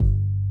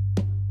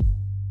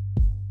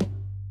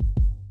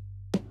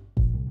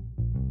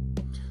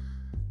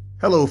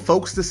Hello,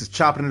 folks. This is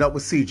Chopping It Up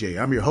with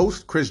CJ. I'm your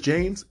host, Chris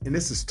James, and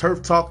this is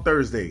Turf Talk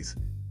Thursdays,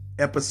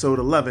 episode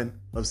 11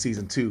 of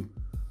season 2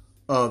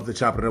 of the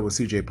Chopping It Up with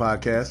CJ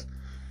podcast.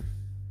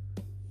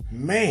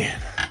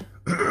 Man,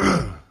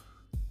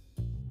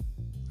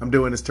 I'm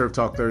doing this Turf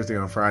Talk Thursday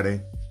on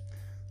Friday.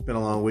 It's been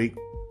a long week,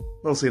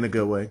 mostly in a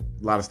good way.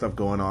 A lot of stuff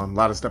going on, a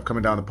lot of stuff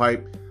coming down the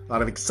pipe, a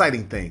lot of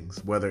exciting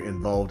things, whether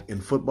involved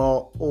in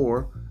football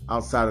or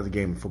outside of the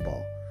game of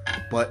football.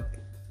 But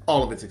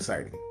all of it's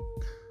exciting.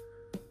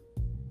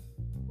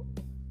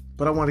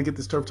 But I want to get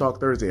this Turf Talk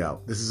Thursday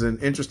out. This is an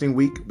interesting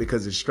week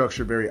because it's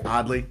structured very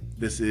oddly.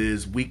 This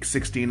is week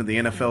 16 of the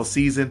NFL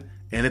season,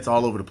 and it's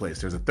all over the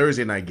place. There's a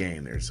Thursday night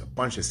game. There's a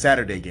bunch of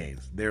Saturday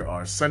games. There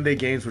are Sunday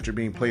games which are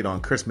being played on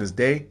Christmas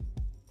Day,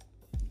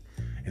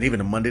 and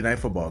even a Monday Night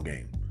Football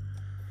game.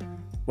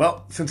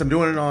 Well, since I'm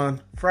doing it on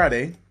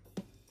Friday,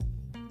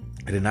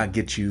 I did not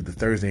get you the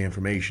Thursday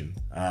information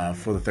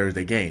for the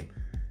Thursday game.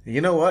 And you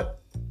know what?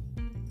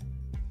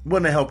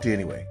 Wouldn't have helped you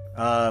anyway.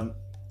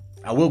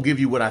 I will give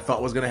you what I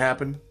thought was going to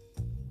happen.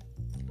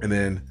 And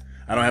then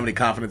I don't have any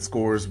confidence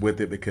scores with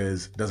it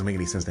because it doesn't make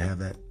any sense to have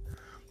that.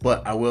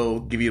 But I will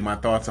give you my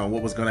thoughts on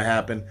what was going to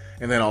happen.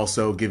 And then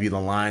also give you the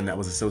line that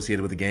was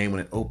associated with the game when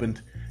it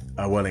opened.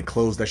 When it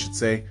closed, I should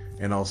say.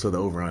 And also the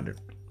over-under.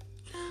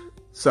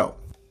 So,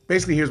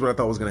 basically, here's what I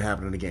thought was going to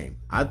happen in the game.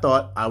 I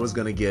thought I was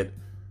going to get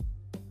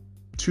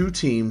two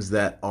teams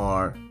that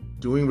are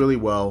doing really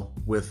well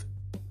with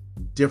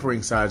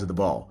differing sides of the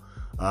ball.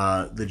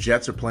 The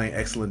Jets are playing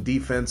excellent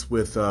defense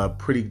with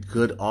pretty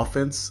good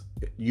offense,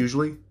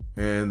 usually.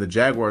 And the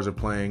Jaguars are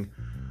playing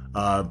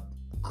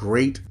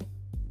great,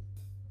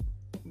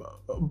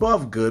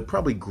 above good,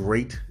 probably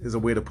great is a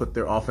way to put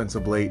their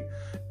offensive late,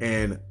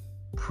 and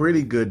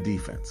pretty good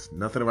defense.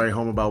 Nothing to write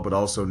home about, but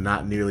also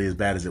not nearly as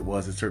bad as it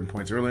was at certain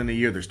points early in the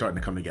year. They're starting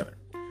to come together.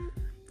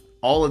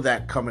 All of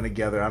that coming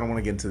together. I don't want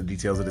to get into the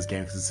details of this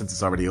game since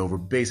it's already over.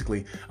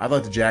 Basically, I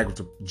thought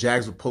the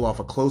Jags would pull off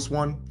a close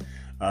one.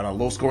 A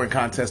low-scoring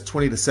contest,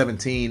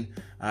 20-17.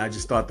 I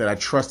just thought that I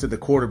trusted the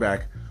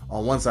quarterback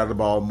on one side of the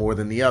ball more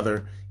than the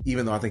other,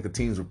 even though I think the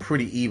teams were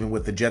pretty even,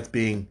 with the Jets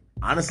being,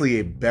 honestly,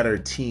 a better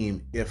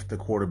team if the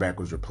quarterback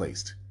was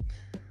replaced.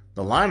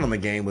 The line on the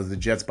game was the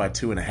Jets by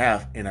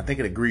 2.5, and I think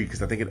it agreed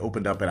because I think it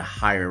opened up at a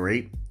higher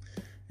rate.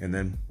 And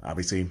then,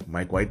 obviously,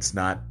 Mike White's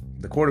not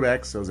the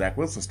quarterback, so Zach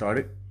Wilson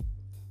started.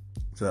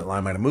 So that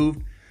line might have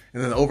moved.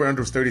 And then the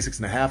over-under was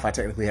 36.5. I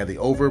technically had the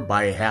over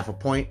by a half a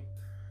point.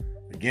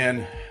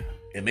 Again,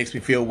 it makes me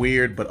feel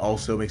weird, but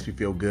also makes me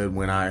feel good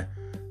when I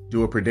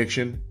do a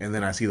prediction and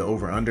then I see the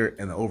over-under,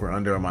 and the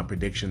over-under on my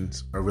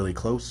predictions are really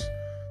close.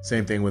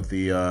 Same thing with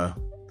the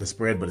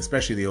spread, but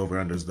especially the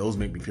over-unders. Those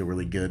make me feel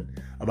really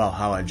good about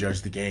how I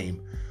judged the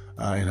game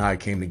and how it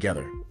came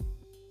together.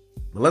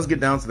 But let's get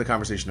down to the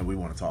conversation that we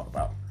want to talk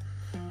about.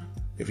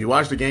 If you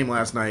watched the game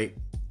last night,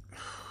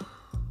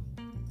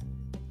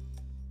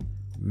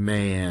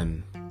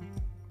 man.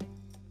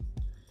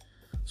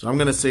 So I'm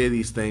going to say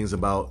these things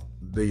about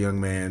the young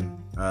man,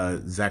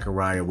 Zach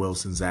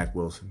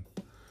Wilson.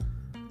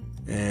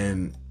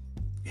 And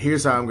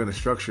here's how I'm going to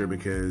structure it,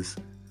 because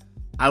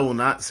I will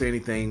not say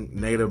anything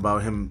negative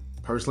about him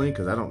personally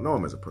because I don't know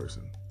him as a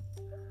person.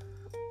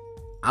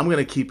 I'm going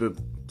to keep it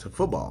to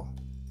football.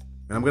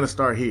 And I'm going to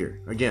start here.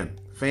 Again,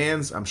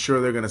 fans, I'm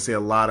sure they're going to say a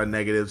lot of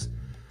negatives.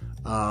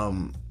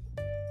 Not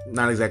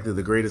exactly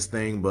the greatest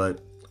thing, but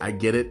I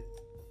get it.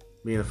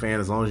 Being a fan,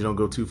 as long as you don't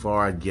go too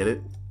far, I get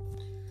it.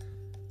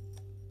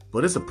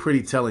 But it's a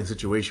pretty telling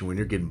situation when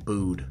you're getting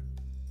booed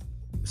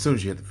as soon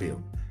as you hit the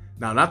field.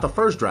 Now, not the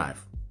first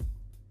drive.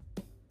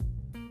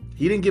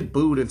 He didn't get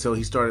booed until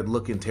he started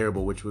looking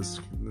terrible, which was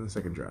the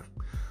second drive.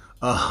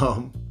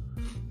 I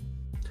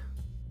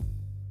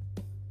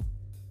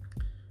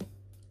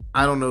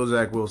don't know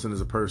Zach Wilson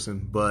as a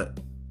person, but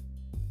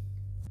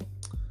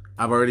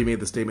I've already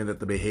made the statement that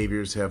the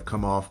behaviors have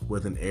come off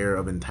with an air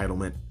of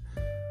entitlement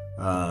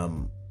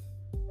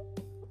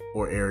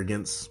or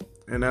arrogance.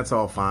 And that's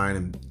all fine.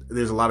 And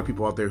there's a lot of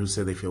people out there who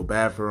say they feel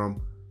bad for him.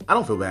 I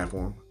don't feel bad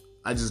for him.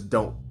 I just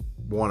don't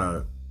want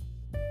to.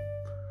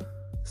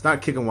 It's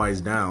not kicking while he's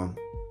down.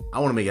 I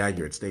want to make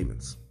accurate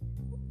statements.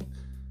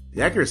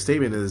 The accurate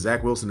statement is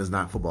Zach Wilson is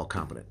not football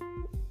competent.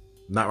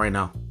 Not right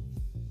now.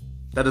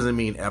 That doesn't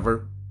mean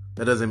ever.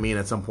 That doesn't mean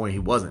at some point he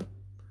wasn't.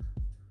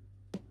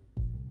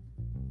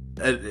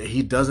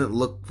 He doesn't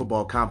look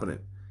football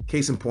competent.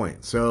 Case in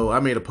point. So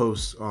I made a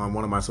post on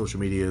one of my social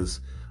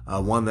medias,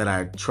 one that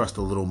I trust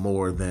a little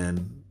more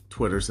than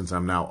Twitter since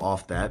I'm now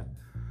off that,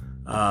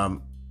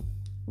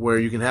 where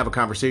you can have a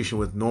conversation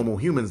with normal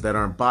humans that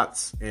aren't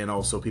bots, and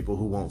also people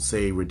who won't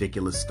say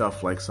ridiculous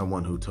stuff like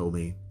someone who told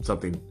me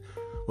something.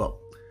 Well,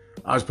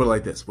 I'll just put it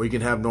like this, where you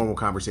can have normal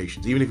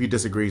conversations. Even if you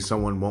disagree,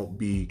 someone won't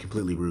be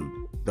completely rude.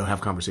 They'll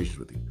have conversations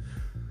with you.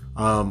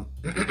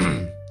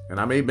 And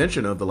I made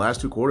mention of the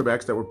last two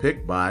quarterbacks that were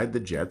picked by the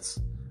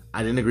Jets.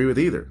 I didn't agree with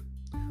either.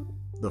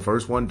 The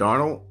first one,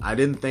 Darnold, I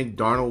didn't think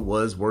Darnold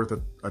was worth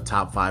a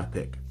top 5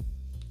 pick.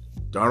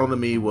 Darnold to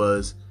me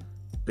was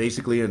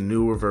basically a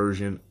newer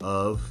version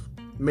of,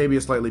 maybe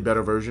a slightly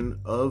better version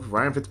of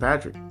Ryan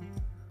Fitzpatrick.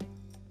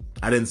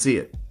 I didn't see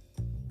it.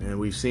 And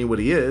we've seen what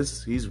he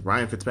is. He's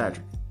Ryan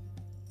Fitzpatrick.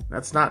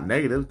 That's not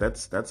negative.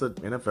 That's an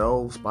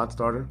NFL spot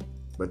starter,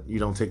 but you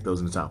don't take those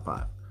in the top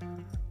 5.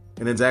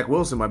 And then Zach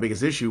Wilson, my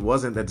biggest issue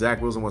wasn't that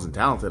Zach Wilson wasn't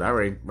talented. I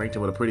ranked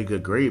him with a pretty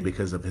good grade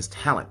because of his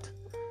talent.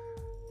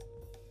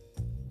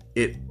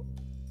 It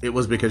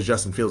was because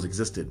Justin Fields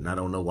existed, and I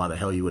don't know why the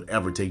hell you would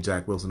ever take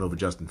Zach Wilson over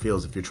Justin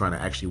Fields if you're trying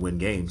to actually win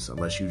games,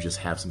 unless you just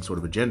have some sort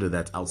of agenda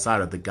that's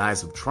outside of the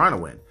guise of trying to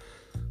win,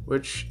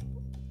 which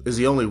is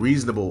the only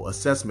reasonable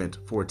assessment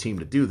for a team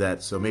to do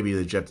that, so maybe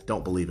the Jets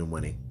don't believe in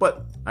winning.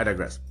 But I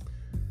digress.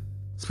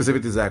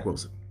 Specific to Zach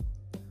Wilson.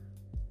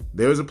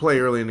 There was a play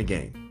early in the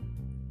game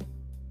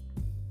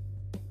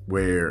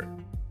where,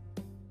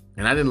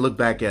 and I didn't look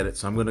back at it,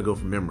 so I'm going to go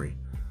from memory.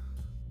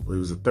 It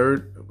was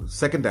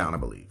second down, I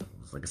believe. It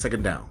was like a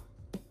second down.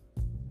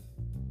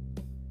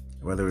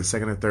 Whether it was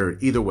second or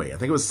third, either way. I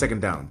think it was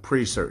second down, I'm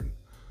pretty certain.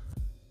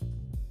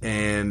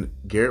 And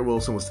Garrett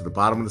Wilson was to the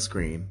bottom of the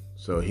screen,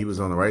 so he was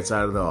on the right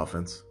side of the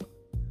offense.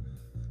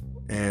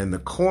 And the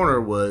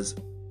corner was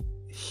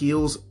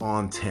heels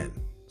on 10.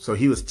 So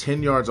he was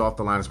 10 yards off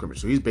the line of scrimmage.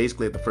 So he's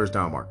basically at the first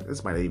down mark.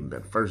 This might have even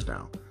been first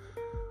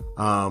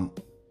down.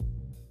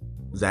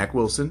 Zach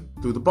Wilson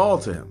threw the ball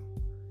to him.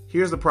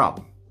 Here's the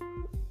problem.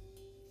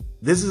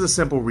 This is a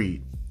simple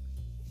read.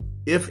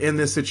 If in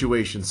this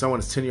situation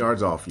someone is 10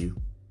 yards off you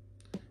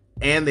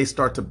and they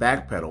start to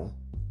backpedal,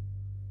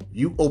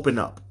 you open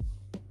up.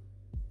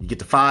 You get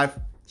to 5,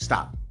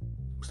 stop.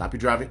 Stop your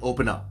driving,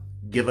 open up.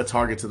 Give a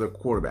target to the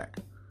quarterback.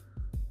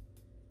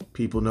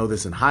 People know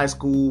this in high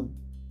school.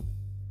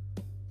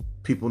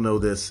 People know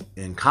this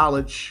in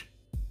college,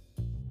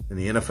 in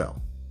the NFL.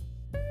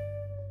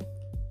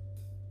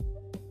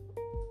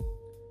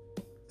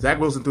 Zach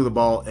Wilson threw the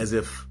ball as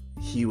if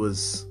he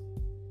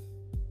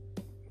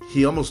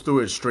almost threw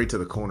it straight to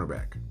the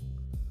cornerback.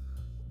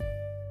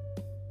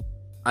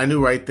 I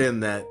knew right then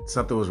that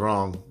something was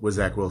wrong with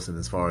Zach Wilson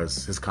as far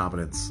as his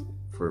competence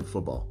for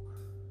football.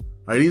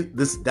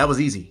 That was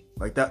easy.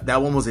 Like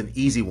that one was an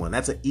easy one.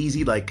 That's an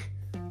easy, like,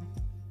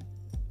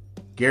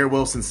 Garrett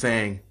Wilson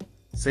saying,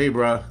 "Say,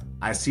 bruh,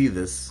 I see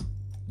this.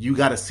 You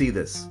got to see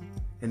this.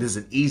 And this is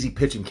an easy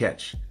pitch and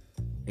catch.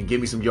 And give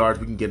me some yards,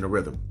 we can get in a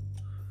rhythm."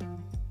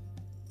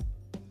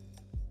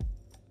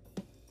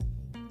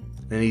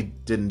 And he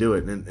didn't do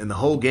it. And the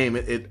whole game,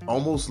 it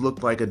almost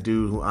looked like a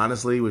dude who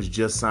honestly was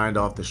just signed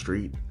off the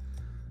street.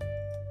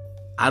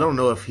 I don't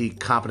know if he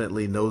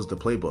competently knows the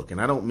playbook. And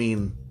I don't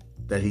mean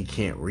that he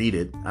can't read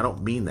it. I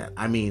don't mean that.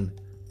 I mean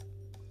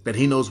that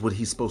he knows what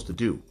he's supposed to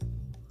do.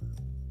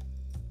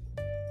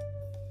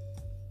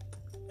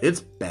 It's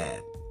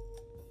bad.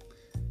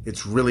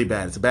 It's really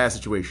bad. It's a bad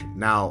situation.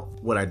 Now,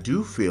 what I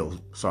do feel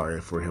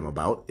sorry for him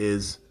about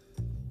is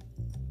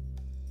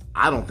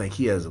I don't think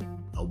he has a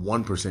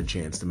 1%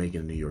 chance to make it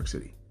in New York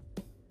City.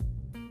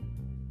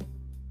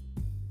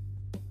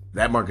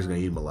 That market's going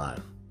to eat him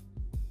alive.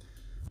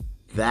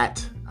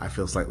 That, I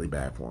feel slightly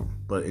bad for him.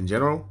 But in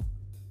general,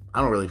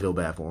 I don't really feel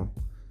bad for him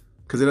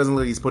because it doesn't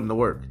look like he's putting the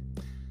work.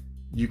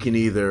 You can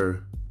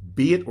either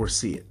be it or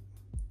see it.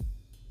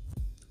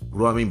 What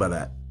do I mean by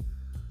that?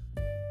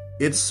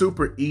 It's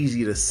super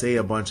easy to say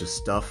a bunch of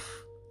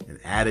stuff and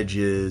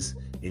adages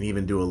and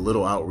even do a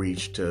little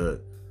outreach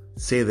to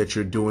say that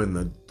you're doing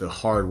the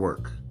hard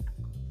work.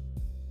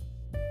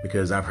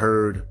 Because I've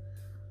heard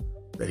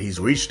that he's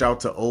reached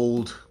out to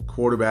old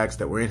quarterbacks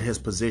that were in his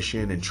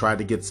position and tried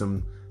to get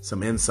some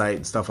insight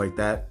and stuff like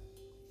that.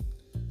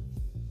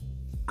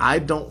 I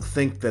don't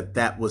think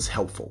that was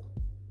helpful.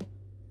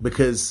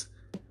 Because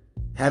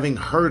having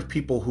heard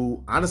people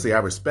who, honestly, I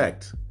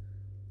respect,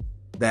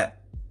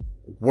 that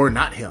were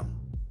not him,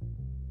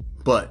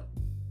 but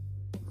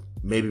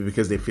maybe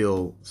because they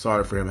feel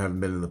sorry for him having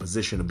been in the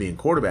position of being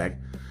quarterback,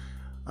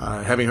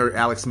 having heard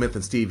Alex Smith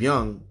and Steve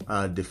Young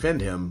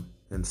defend him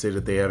and say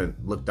that they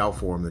haven't looked out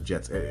for him, the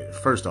Jets.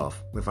 First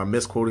off, if I'm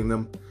misquoting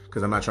them,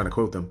 because I'm not trying to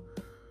quote them,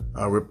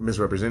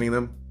 misrepresenting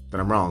them, then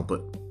I'm wrong.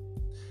 But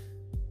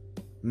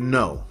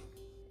no,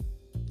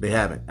 they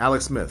haven't.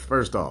 Alex Smith,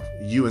 first off,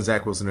 you and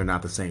Zach Wilson are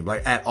not the same,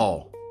 like at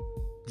all.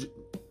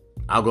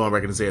 I'll go on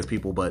record and say as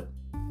people, but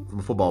from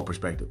a football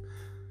perspective,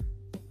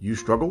 you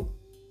struggle,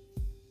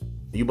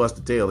 you bust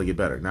a tail to get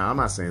better. Now, I'm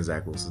not saying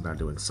Zach Wilson's not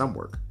doing some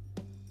work,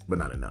 but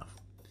not enough.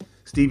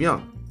 Steve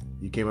Young,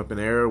 you came up in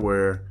an era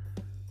where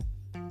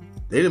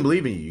they didn't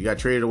believe in you. You got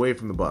traded away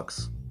from the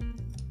Bucs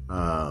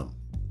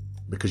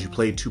because you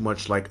played too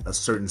much like a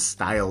certain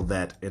style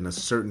that, in a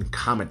certain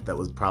comment that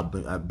was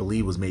probably, I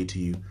believe, was made to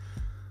you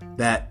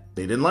that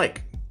they didn't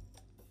like.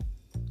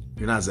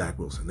 You're not Zach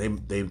Wilson.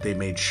 They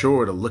made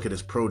sure to look at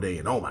his pro day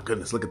and, oh my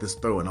goodness, look at this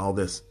throw and all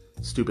this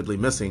stupidly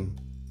missing,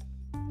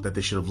 that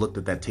they should have looked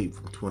at that tape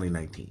from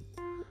 2019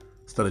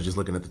 instead of just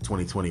looking at the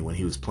 2020 when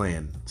he was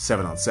playing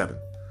 7-on-7.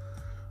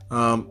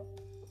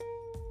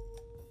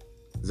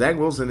 Zach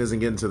Wilson isn't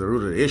getting to the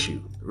root of the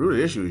issue. The root of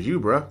the issue is you,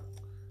 bruh.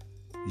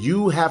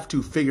 You have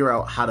to figure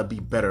out how to be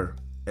better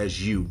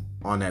as you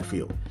on that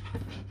field.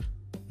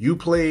 You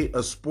play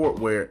a sport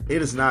where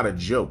it is not a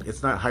joke.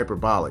 It's not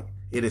hyperbolic.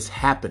 It has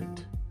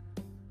happened.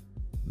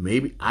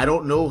 Maybe, I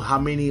don't know how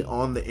many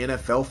on the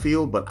NFL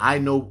field, but I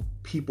know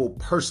people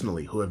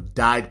personally who have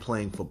died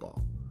playing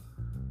football.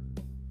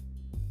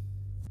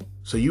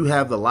 So you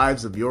have the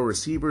lives of your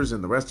receivers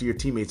and the rest of your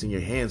teammates in your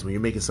hands when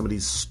you're making some of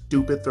these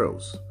stupid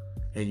throws.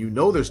 And you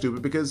know they're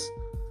stupid because,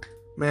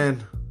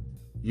 man,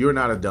 you're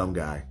not a dumb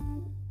guy.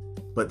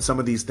 But some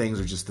of these things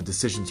are just, the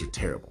decisions are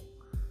terrible.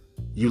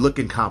 You look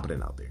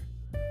incompetent out there.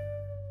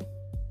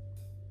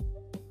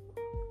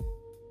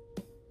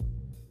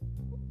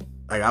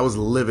 Like, I was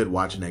livid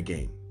watching that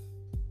game.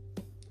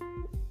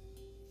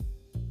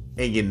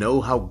 And you know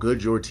how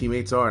good your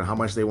teammates are and how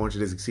much they want you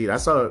to succeed. I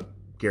saw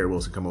Garrett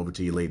Wilson come over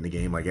to you late in the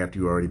game, like after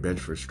you were already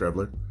benched for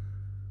Strebler.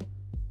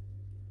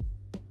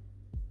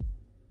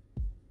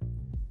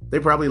 They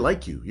probably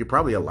like you. You're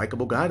probably a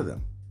likable guy to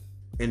them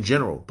in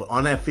general. But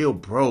on that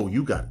field, bro,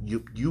 you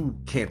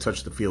can't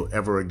touch the field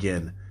ever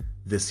again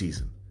this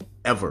season.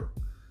 Ever.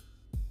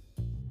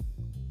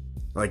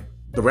 Like,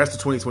 the rest of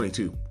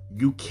 2022,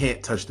 you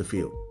can't touch the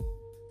field.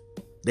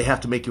 They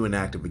have to make you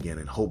inactive again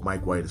and hope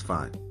Mike White is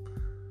fine.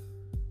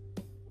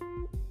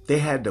 They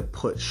had to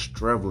put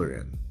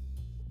Strebler in.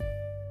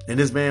 And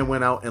this man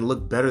went out and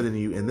looked better than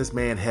you. And this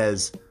man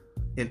has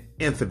an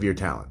nth of your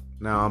talent.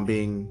 Now, I'm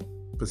being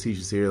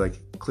facetious here. Like,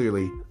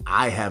 clearly,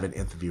 I have an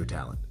nth of your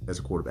talent as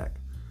a quarterback.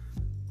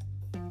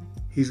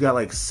 He's got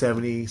like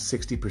 70,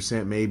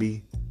 60%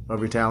 maybe of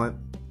your talent.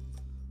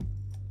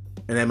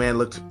 And that man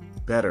looked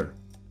better.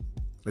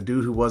 A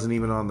dude who wasn't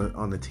even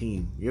on the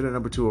team. You're the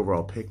number 2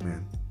 overall pick,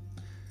 man.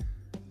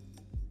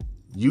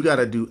 You got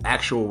to do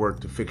actual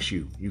work to fix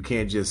you. You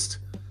can't just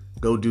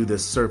go do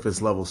this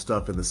surface level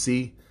stuff in the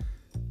sea.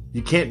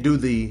 You can't do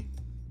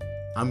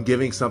I'm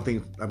giving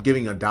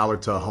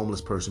 $1 to a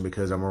homeless person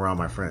because I'm around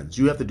my friends.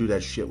 You have to do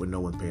that shit when no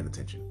one's paying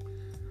attention.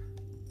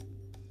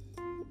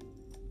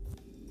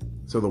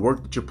 So the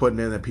work that you're putting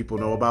in that people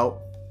know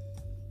about,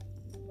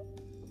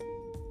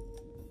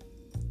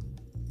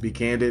 be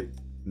candid,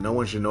 no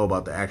one should know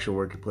about the actual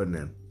work you're putting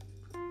in.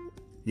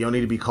 You don't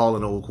need to be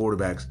calling old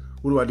quarterbacks.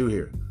 What do I do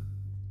here?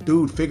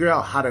 Dude, figure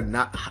out how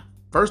to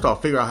first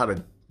off, figure out how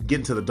to get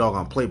into the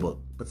doggone playbook.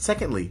 But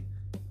secondly,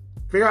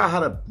 figure out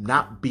how to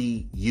not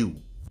be you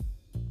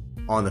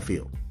on the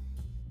field.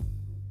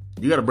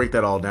 You got to break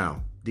that all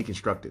down,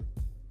 deconstruct it.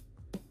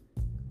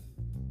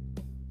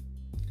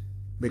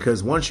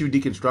 Because once you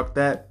deconstruct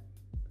that,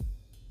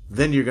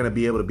 then you're going to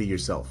be able to be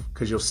yourself.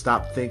 Because you'll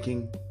stop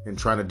thinking and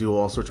trying to do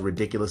all sorts of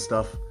ridiculous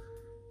stuff.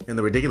 And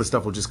the ridiculous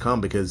stuff will just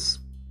come because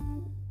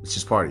it's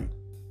just part of you.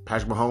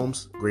 Patrick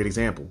Mahomes, great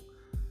example.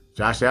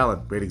 Josh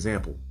Allen, great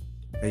example.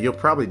 And you'll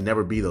probably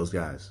never be those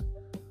guys.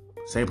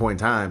 Same point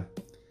in time,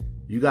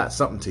 you got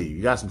something to you.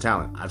 You got some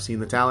talent. I've seen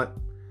the talent.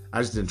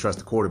 I just didn't trust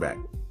the quarterback.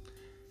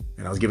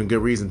 And I was given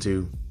good reason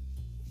to.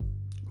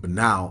 But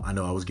now I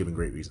know I was given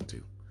great reason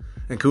to.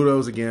 And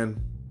kudos again.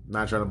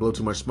 Not trying to blow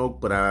too much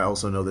smoke, but I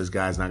also know this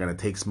guy's not going to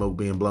take smoke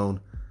being blown.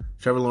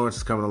 Trevor Lawrence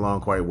is coming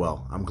along quite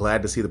well. I'm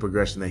glad to see the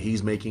progression that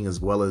he's making as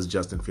well as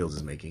Justin Fields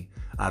is making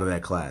out of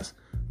that class.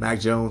 Mac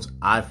Jones,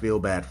 I feel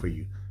bad for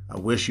you. I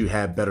wish you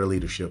had better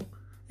leadership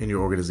in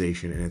your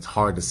organization, and it's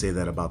hard to say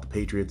that about the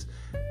Patriots.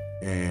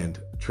 And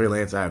Trey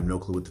Lance, I have no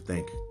clue what to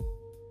think.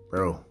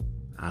 Bro,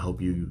 I hope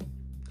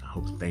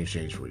things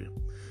change for you.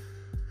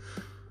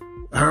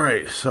 All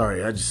right, sorry.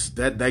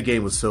 That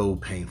game was so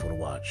painful to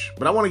watch.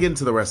 But I want to get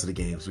into the rest of the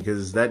games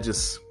because that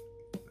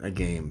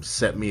game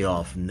set me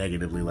off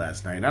negatively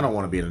last night. And I don't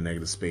want to be in a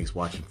negative space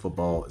watching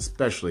football,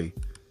 especially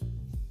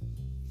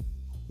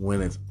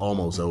when it's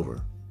almost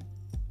over.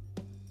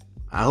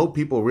 I hope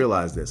people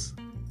realize this.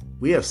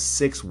 We have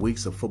 6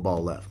 weeks of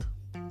football left.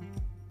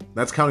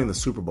 That's counting the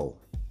Super Bowl.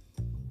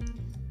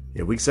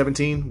 Yeah, week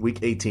 17, week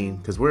 18,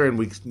 because we're in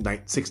week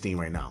 16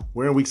 right now.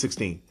 We're in week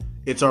 16.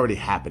 It's already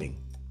happening.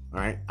 All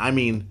right? I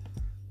mean,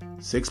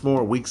 6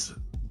 more weeks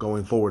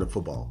going forward of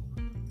football.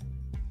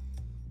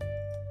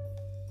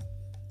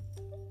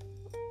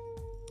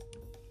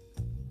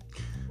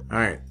 All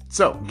right.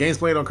 So, games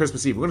played on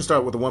Christmas Eve. We're going to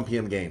start with the 1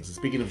 p.m. games. And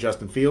speaking of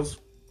Justin Fields,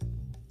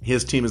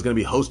 his team is going to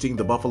be hosting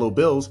the Buffalo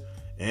Bills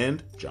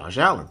and Josh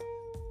Allen.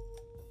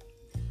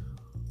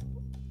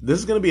 This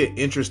is going to be an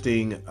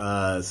interesting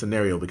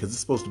scenario because it's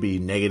supposed to be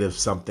negative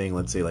something,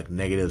 let's say like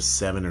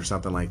 -7 or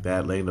something like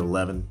that,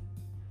 -11.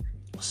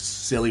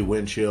 Silly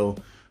wind chill,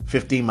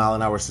 15 mile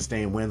an hour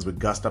sustained winds with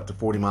gusts up to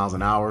 40 miles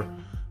an hour.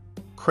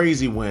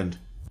 Crazy wind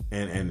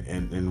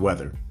and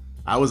weather.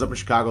 I was up in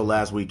Chicago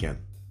last weekend.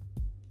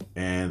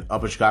 And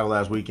up in Chicago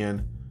last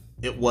weekend,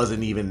 it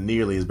wasn't even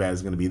nearly as bad as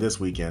it's going to be this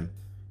weekend.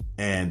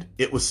 And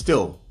it was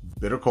still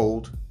bitter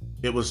cold.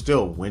 It was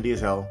still windy as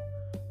hell.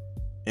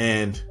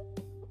 And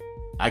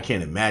I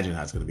can't imagine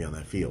how it's going to be on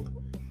that field.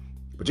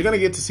 But you're going to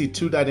get to see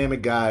 2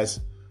 dynamic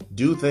guys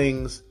do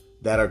things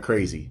that are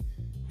crazy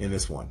in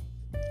this one.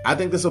 I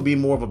think this will be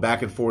more of a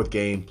back and forth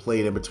game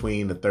played in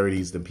between the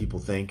 30s than people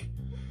think.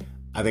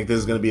 I think this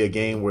is going to be a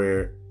game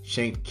where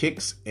shanked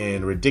kicks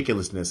and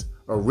ridiculousness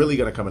are really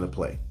going to come into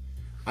play.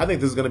 I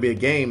think this is going to be a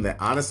game that,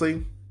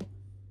 honestly,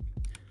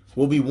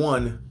 will be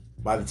won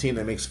by the team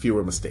that makes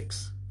fewer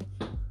mistakes.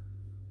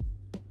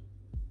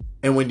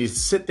 And when you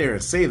sit there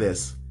and say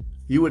this,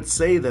 you would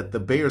say that the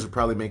Bears would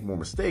probably make more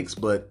mistakes,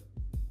 but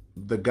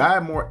the guy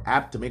more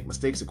apt to make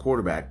mistakes at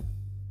quarterback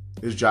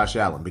is Josh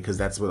Allen, because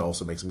that's what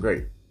also makes him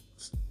great.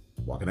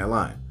 Walking that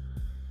line.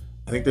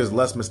 I think there's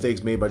less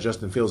mistakes made by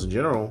Justin Fields in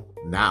general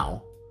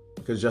now,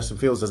 because Justin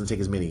Fields doesn't take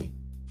as many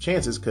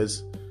chances,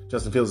 because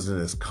Justin Fields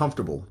isn't as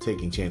comfortable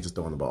taking chances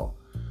throwing the ball.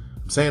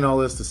 I'm saying all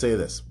this to say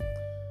this.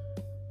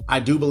 I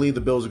do believe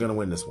the Bills are going to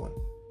win this one.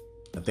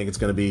 I think it's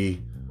going to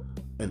be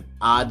an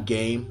odd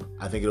game.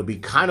 I think it'll be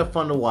kind of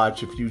fun to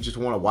watch if you just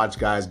want to watch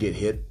guys get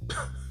hit.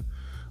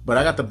 But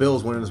I got the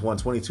Bills winning this one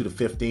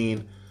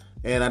 22-15.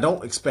 And I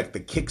don't expect the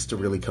kicks to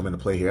really come into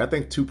play here. I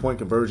think 2-point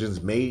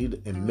conversions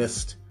made and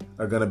missed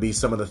are going to be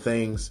some of the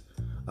things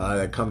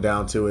that come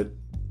down to it.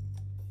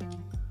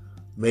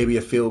 Maybe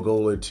a field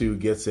goal or two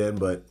gets in,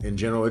 but in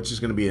general, it's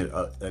just going to be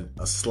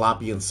a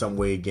sloppy in some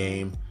way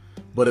game,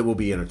 but it will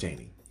be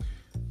entertaining.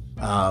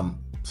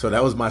 So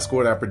that was my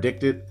score that I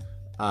predicted.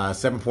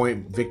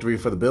 7-point victory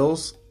for the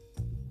Bills.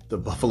 The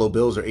Buffalo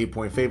Bills are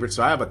 8-point favorites,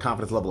 so I have a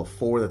confidence level of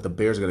 4 that the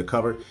Bears are going to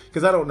cover,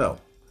 because I don't know.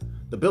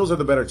 The Bills are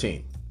the better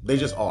team. They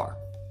just are.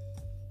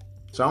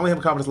 So I only have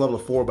a confidence level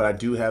of 4, but I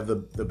do have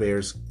the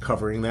Bears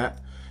covering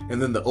that.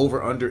 And then the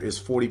over-under is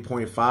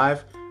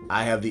 40.5.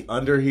 I have the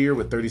under here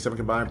with 37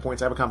 combined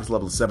points. I have a confidence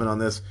level of 7 on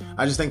this.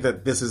 I just think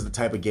that this is the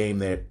type of game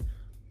that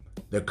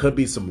there could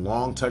be some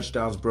long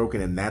touchdowns broken,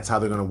 and that's how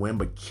they're going to win.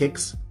 But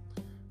kicks,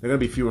 they're going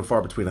to be few and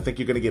far between. I think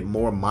you're going to get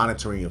more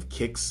monitoring of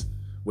kicks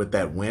with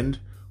that wind,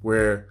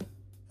 where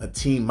a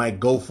team might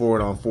go for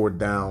it on 4th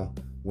down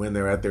when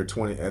they're at their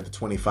 20 at the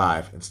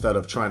 25, instead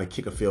of trying to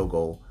kick a field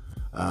goal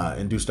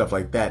and do stuff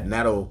like that, and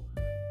that'll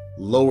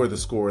lower the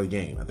score of the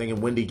game. I think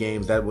in windy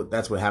games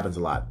that's what happens a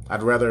lot.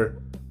 I'd rather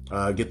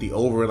get the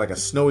over like a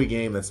snowy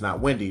game that's not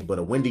windy, but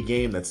a windy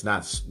game that's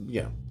not,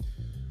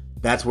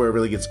 that's where it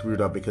really gets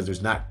screwed up, because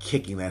there's not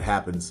kicking that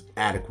happens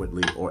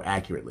adequately or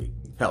accurately.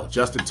 Hell,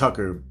 Justin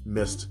Tucker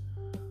missed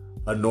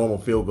a normal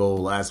field goal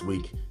last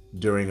week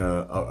during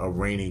a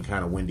rainy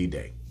kind of windy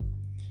day,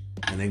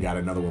 and then got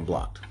another one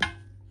blocked.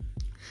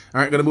 All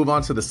right, going to move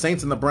on to the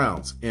Saints and the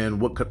Browns, and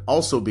what could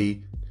also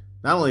be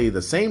not only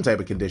the same type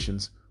of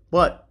conditions,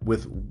 but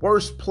with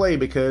worse play,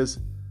 because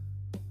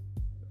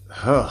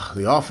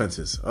the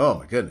offenses, oh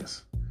my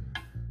goodness.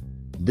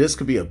 This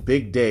could be a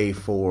big day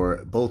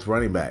for both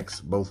running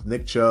backs, both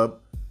Nick Chubb,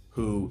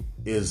 who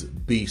is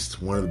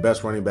beast, one of the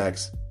best running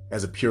backs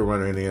as a pure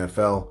runner in the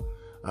NFL,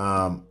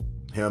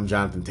 him,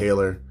 Jonathan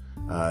Taylor,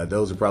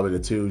 those are probably the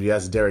two.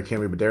 Yes, Derrick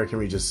Henry, but Derrick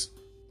Henry just,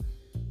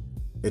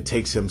 it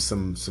takes him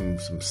some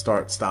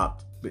start,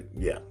 stop.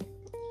 Yeah.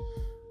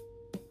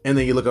 And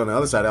then you look on the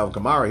other side, Alvin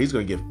Kamara, he's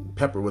going to get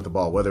peppered with the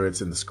ball, whether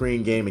it's in the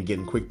screen game and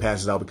getting quick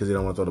passes out because they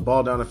don't want to throw the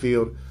ball down the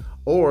field,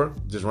 or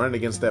just running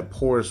against that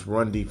porous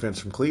run defense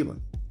from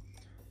Cleveland.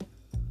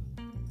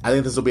 I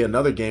think this will be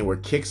another game where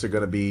kicks are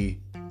going to be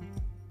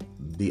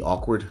the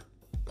awkward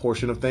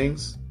portion of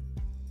things.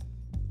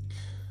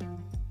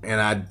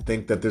 And I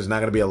think that there's not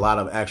going to be a lot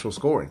of actual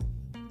scoring.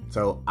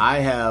 So I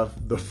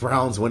have the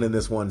Browns winning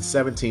this one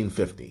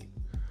 17-15.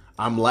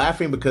 I'm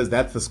laughing because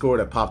that's the score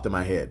that popped in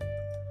my head.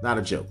 Not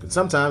a joke. And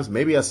sometimes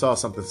maybe I saw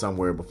something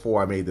somewhere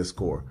before I made this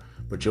score,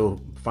 but you'll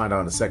find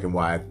out in a second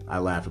why I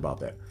laughed about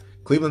that.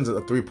 Cleveland's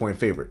a 3-point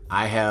favorite.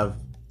 I have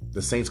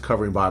the Saints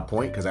covering by a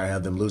point because I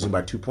have them losing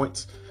by 2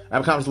 points. I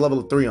have a confidence level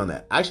of 3 on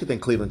that. I actually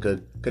think Cleveland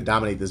could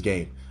dominate this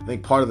game. I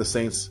think part of the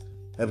Saints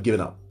have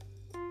given up.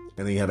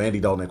 And then you have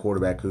Andy Dalton at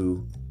quarterback,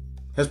 who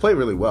has played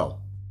really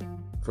well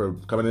for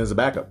coming in as a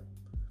backup.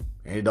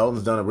 Andy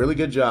Dalton's done a really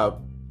good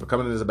job for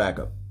coming in as a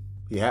backup.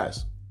 He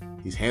has.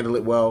 He's handled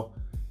it well.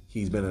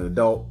 He's been an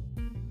adult.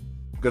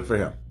 Good for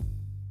him.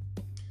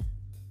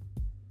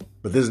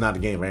 But this is not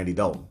the game for Andy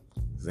Dalton.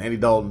 Because Andy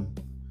Dalton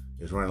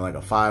is running like a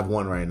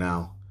 5-1 right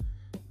now,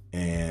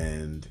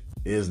 and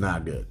is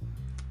not good.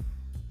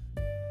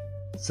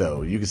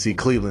 So you can see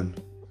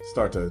Cleveland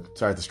start to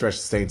stretch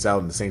the Saints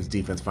out, and the Saints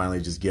defense finally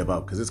just give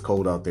up because it's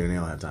cold out there and they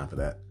don't have time for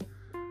that.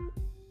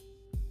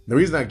 The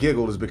reason I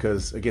giggled is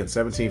because, again,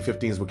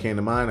 17-15 is what came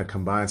to mind. A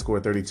combined score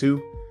of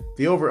 32.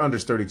 The over-under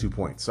is 32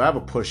 points. So I have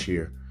a push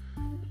here.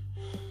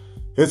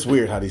 It's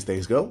weird how these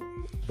things go.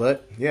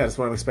 But, yeah, that's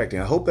what I'm expecting.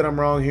 I hope that I'm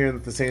wrong here and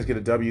that the Saints get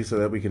a W so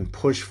that we can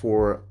push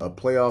for a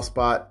playoff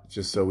spot,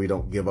 just so we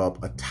don't give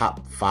up a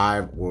top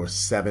 5 or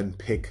 7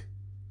 pick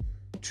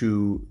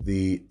to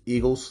the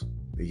Eagles.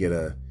 We get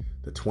the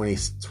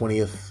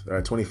 20th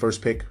or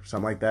 21st pick,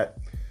 something like that.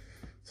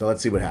 So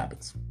let's see what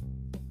happens.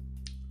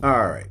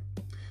 All right.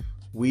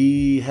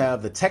 We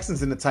have the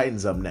Texans and the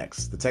Titans up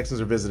next. The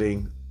Texans are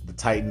visiting the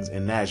Titans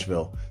in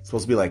Nashville. It's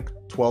supposed to be like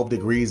 12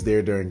 degrees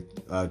there during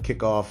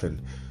kickoff,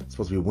 and it's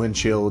supposed to be wind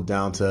chill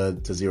down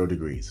to 0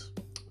 degrees.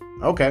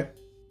 Okay.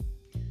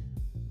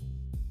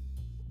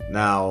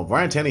 Now,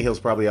 Ryan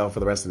Tannehill's probably out for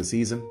the rest of the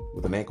season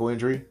with an ankle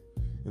injury.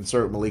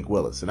 Insert Malik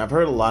Willis. And I've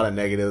heard a lot of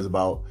negatives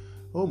about,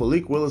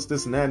 Malik Willis,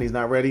 this and that, and he's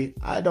not ready.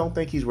 I don't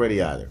think he's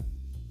ready either.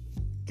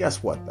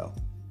 Guess what, though?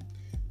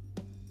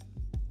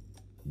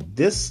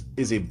 This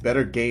is a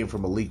better game for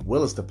Malik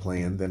Willis to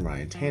play in than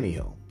Ryan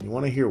Tannehill. You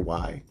want to hear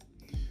why?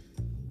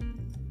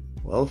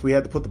 Well, if we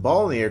had to put the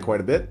ball in the air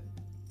quite a bit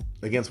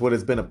against what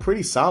has been a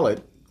pretty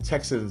solid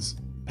Texans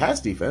pass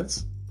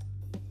defense,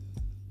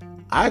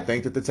 I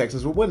think that the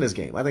Texans will win this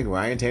game. I think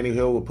Ryan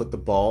Tannehill will put the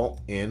ball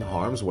in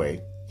harm's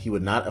way. He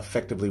would not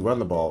effectively run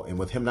the ball, and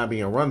with him not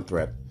being a run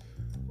threat,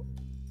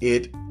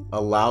 it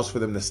allows for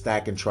them to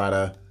stack and try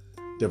to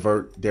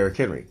divert Derrick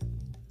Henry.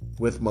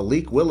 With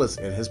Malik Willis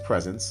in his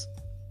presence,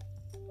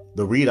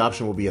 the read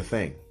option will be a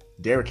thing.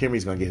 Derrick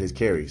Henry's going to get his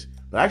carries.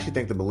 But I actually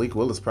think that Malik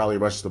Willis probably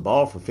rushes the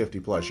ball for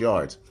 50-plus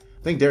yards.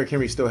 I think Derrick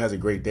Henry still has a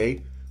great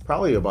day,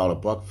 probably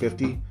about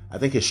 $150. I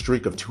think his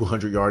streak of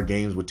 200-yard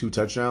games with 2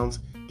 touchdowns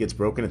gets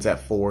broken. It's at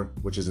 4,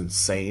 which is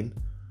insane.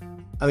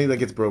 I think that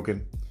gets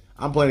broken.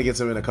 I'm playing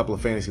against him in a couple of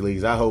fantasy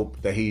leagues. I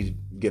hope that he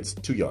gets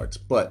 2 yards,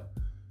 but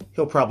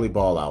he'll probably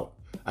ball out.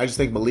 I just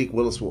think Malik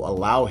Willis will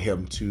allow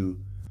him to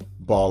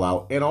ball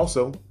out, and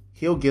also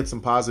he'll get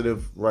some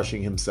positive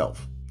rushing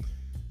himself.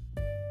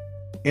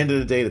 End of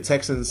the day, the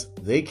Texans,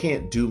 they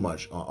can't do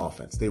much on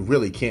offense. They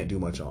really can't do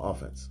much on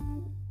offense.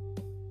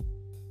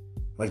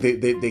 Like,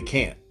 they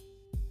can't.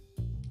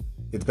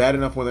 It's bad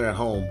enough when they're at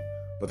home,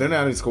 but they're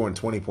not even scoring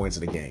 20 points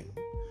in a game.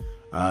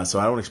 So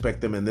I don't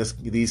expect them in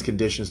these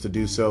conditions to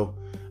do so.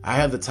 I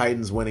have the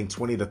Titans winning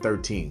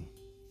 20-13.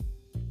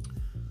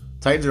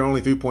 Titans are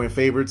only 3-point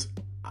favorites.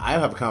 I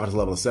have a confidence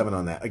level of 7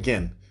 on that.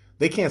 Again,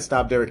 they can't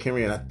stop Derrick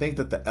Henry, and I think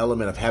that the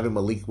element of having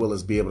Malik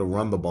Willis be able to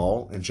run the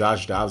ball and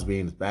Josh Dobbs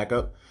being his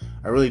backup,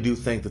 I really do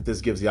think that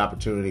this gives the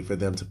opportunity for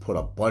them to put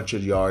a bunch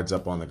of yards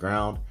up on the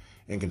ground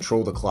and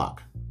control the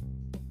clock.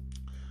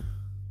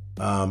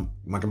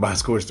 My combined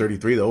score is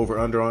 33. The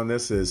over-under on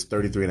this is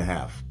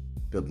 33.5.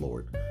 Good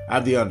Lord. I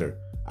have the under.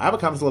 I have a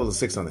confidence level of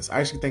 6 on this. I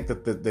actually think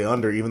that the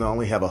under, even though I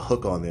only have a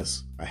hook on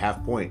this, a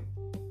half point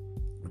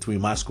between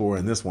my score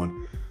and this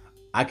one,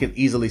 I could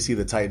easily see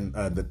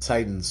the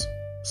Titans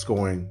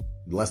scoring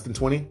less than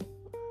 20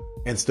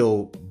 and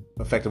still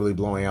effectively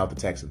blowing out the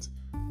Texans.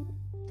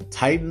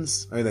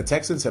 The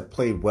Texans have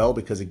played well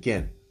because,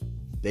 again,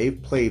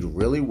 they've played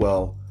really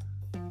well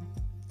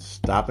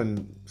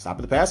stopping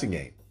the passing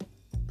game.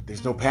 But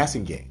there's no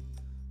passing game.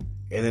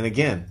 And then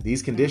again,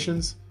 these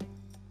conditions,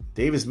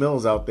 Davis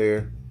Mills out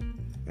there,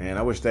 and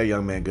I wish that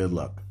young man good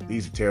luck.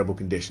 These are terrible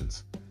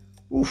conditions.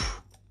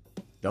 Oof.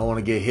 Don't want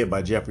to get hit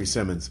by Jeffrey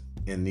Simmons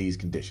in these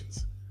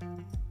conditions.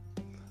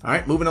 All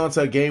right, moving on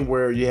to a game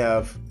where you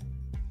have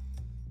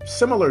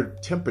similar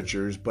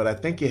temperatures, but I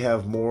think you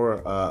have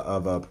more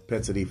of a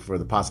propensity for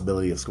the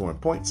possibility of scoring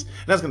points.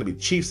 And that's going to be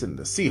Chiefs and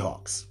the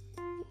Seahawks.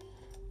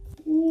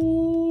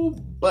 Ooh,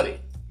 buddy.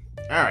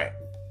 All right.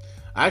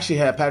 I actually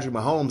had Patrick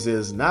Mahomes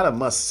is not a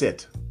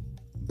must-sit,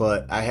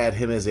 but I had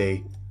him as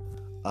a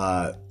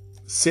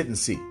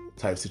sit-and-see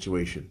type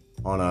situation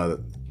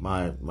on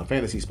my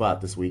fantasy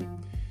spot this week,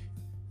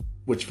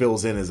 which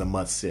fills in as a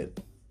must-sit.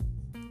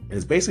 And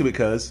it's basically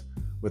because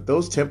with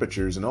those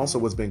temperatures and also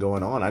what's been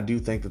going on, I do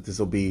think that this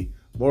will be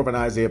more of an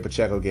Isaiah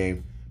Pacheco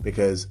game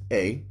because,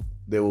 A,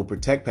 they will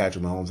protect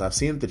Patrick Mahomes. I've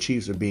seen that the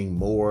Chiefs are being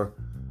more,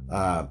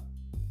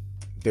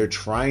 they're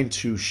trying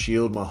to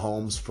shield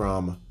Mahomes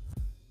from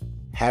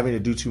having to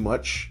do too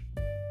much,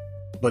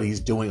 but he's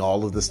doing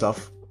all of the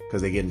stuff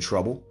because they get in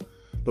trouble.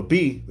 But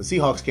B, the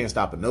Seahawks can't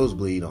stop a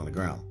nosebleed on the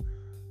ground.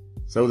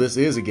 So this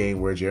is a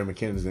game where Jerick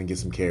McKinnon is going to get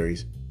some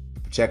carries.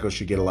 Pacheco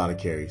should get a lot of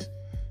carries.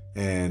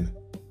 And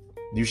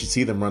you should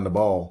see them run the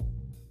ball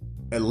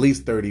at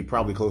least 30,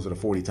 probably closer to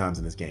 40 times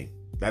in this game.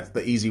 That's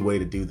the easy way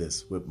to do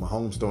this, with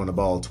Mahomes throwing the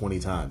ball 20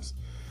 times.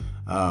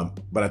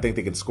 But I think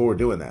they can score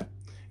doing that.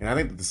 And I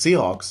think that the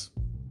Seahawks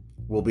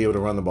will be able to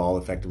run the ball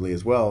effectively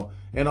as well,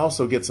 and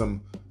also get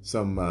some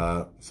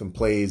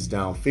plays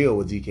downfield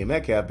with DK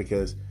Metcalf,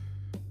 because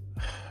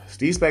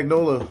Steve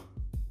Spagnuolo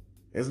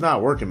is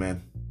not working,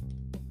 man.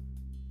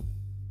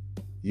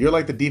 You're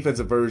like the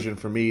defensive version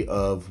for me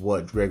of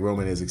what Greg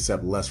Roman is,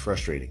 except less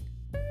frustrating.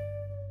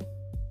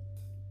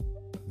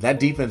 That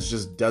defense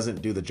just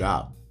doesn't do the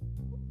job.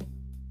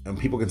 And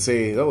people can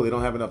say, oh, they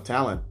don't have enough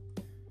talent.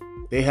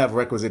 They have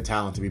requisite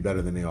talent to be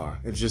better than they are.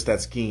 It's just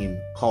that scheme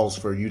calls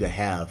for you to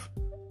have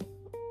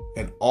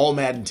an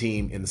all-Madden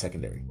team in the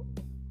secondary.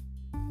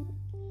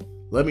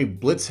 Let me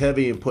blitz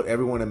heavy and put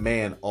everyone in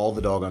man all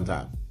the doggone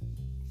time.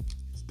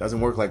 It doesn't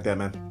work like that,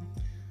 man.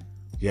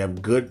 You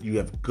have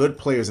good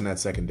players in that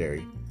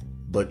secondary,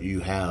 but you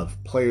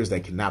have players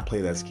that cannot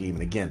play that scheme.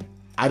 And again,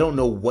 I don't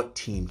know what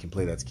team can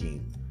play that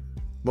scheme.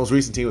 Most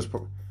recent team was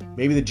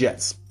maybe the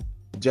Jets.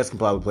 The Jets can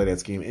probably play that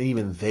scheme, and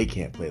even they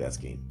can't play that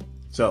scheme.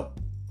 So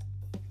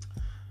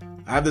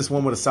I have this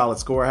one with a solid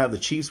score. I have the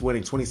Chiefs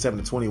winning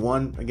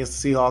 27-21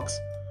 against the Seahawks.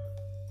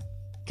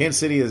 Kansas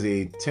City is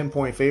a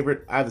 10-point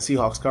favorite. I have the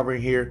Seahawks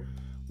covering here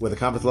with a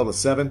confidence level of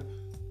 7.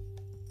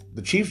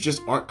 The Chiefs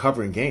just aren't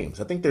covering games.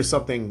 I think there's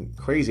something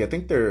crazy. I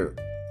think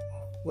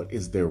what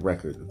is their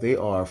record? They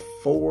are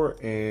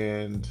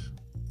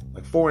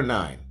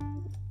 4-9.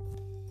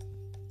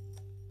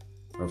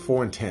 Or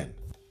 4-10.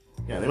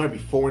 Yeah, they might be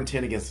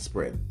 4-10 against the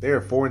spread. They are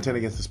 4-10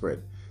 against the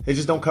spread. They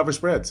just don't cover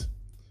spreads.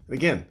 And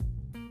again,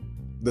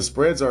 the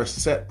spreads are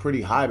set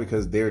pretty high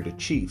because they're the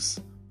Chiefs.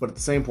 But at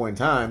the same point in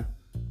time,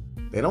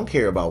 they don't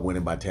care about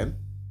winning by 10.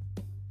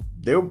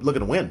 they're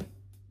looking to win.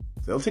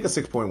 They'll take a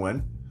 6-point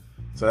win.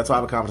 So that's why I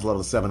have a confidence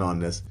level of 7 on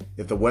this.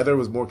 If the weather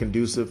was more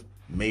conducive,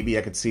 maybe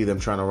I could see them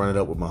trying to run it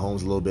up with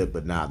Mahomes a little bit,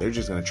 but nah, they're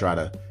just going to try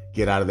to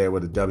get out of there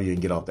with a W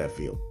and get off that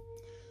field.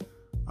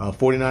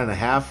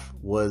 49.5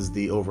 was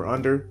the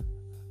over-under.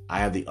 I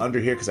have the under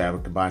here because I have a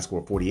combined score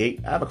of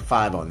 48. I have a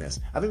 5 on this.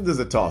 I think this is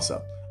a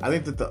toss-up. I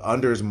think that the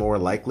under is more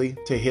likely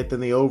to hit than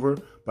the over,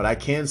 but I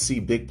can see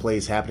big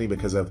plays happening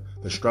because of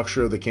the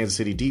structure of the Kansas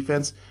City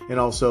defense and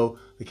also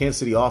the Kansas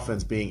City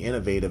offense being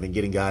innovative and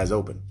getting guys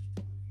open.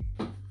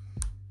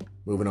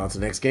 Moving on to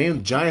the next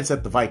game, Giants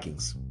at the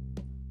Vikings.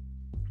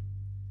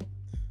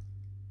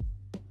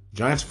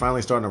 Giants are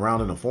finally starting to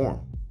round into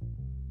form.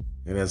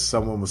 And as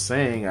someone was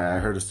saying, I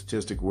heard a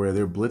statistic where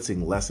they're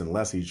blitzing less and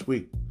less each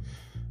week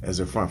as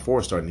their front four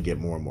is starting to get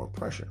more and more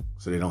pressure.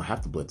 So they don't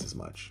have to blitz as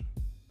much.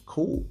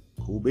 Cool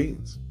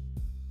beans.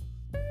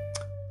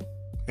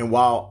 And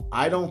while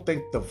I don't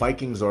think the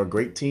Vikings are a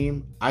great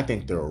team, I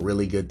think they're a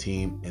really good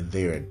team and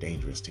they're a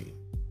dangerous team.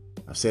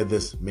 I've said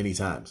this many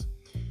times.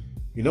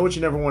 You know what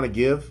you never want to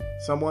give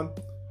someone?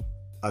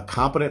 A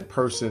competent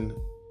person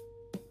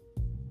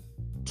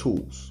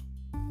tools.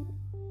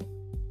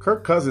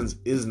 Kirk Cousins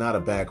is not a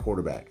bad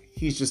quarterback.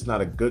 He's just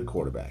not a good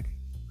quarterback.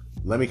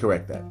 Let me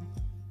correct that.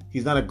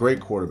 He's not a great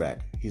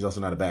quarterback. He's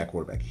also not a bad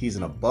quarterback. He's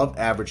an above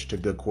average to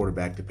good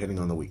quarterback depending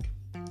on the week.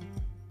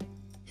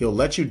 He'll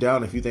let you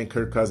down if you think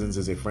Kirk Cousins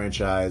is a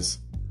franchise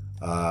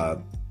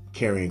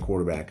carrying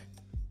quarterback.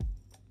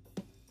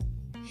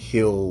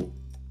 He'll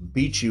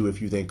beat you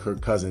if you think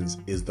Kirk Cousins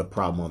is the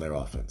problem on their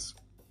offense.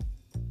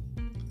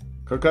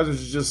 Kirk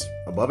Cousins is just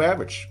above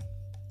average.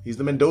 He's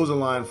the Mendoza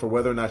line for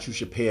whether or not you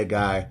should pay a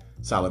guy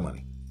solid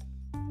money.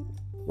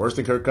 Worse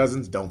than Kirk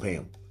Cousins, don't pay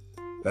him.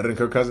 Better than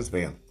Kirk Cousins,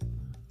 pay him.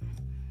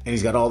 And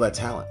he's got all that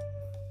talent.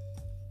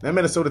 That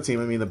Minnesota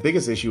team, I mean, the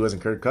biggest issue isn't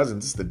Kirk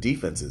Cousins, it's the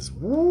defenses.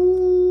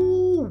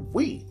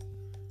 Woo-wee.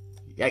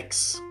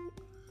 Yikes.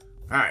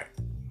 All right.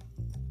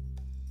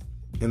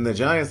 And the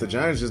Giants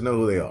just know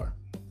who they are.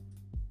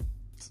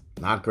 It's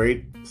not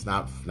great. It's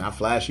not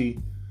flashy,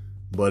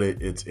 but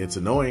it's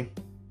annoying.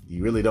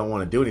 You really don't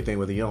want to do anything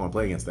with it. You don't want to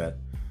play against that.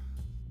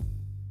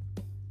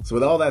 So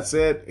with all that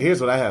said,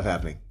 here's what I have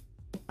happening.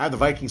 I have the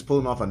Vikings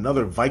pulling off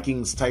another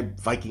Vikings-type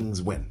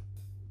Vikings win.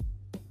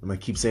 I'm going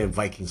to keep saying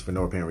Vikings for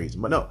no apparent reason.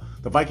 But no,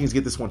 the Vikings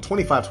get this one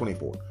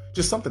 25-24.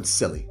 Just something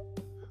silly.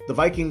 The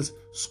Vikings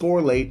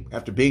score late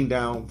after being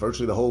down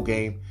virtually the whole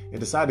game and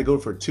decide to go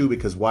for 2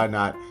 because why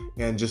not?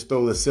 And just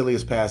throw the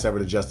silliest pass ever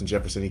to Justin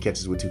Jefferson. He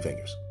catches with 2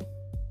 fingers.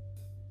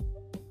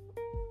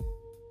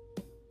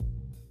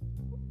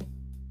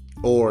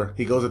 Or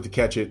he goes up to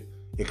catch it.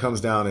 It comes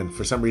down and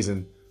for some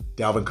reason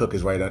Dalvin Cook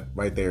is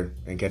right there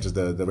and catches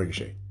the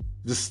ricochet.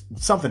 Just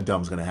something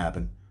dumb's going to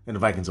happen and the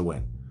Vikings will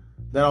win.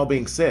 That all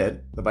being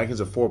said, the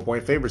Vikings are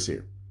 4-point favorites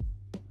here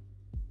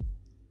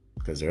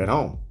because they're at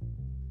home.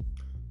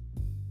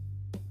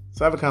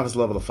 So I have a confidence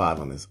level of 5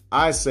 on this.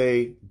 I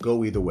say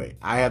go either way.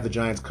 I have the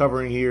Giants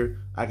covering here.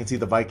 I can see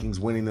the Vikings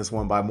winning this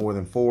one by more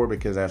than 4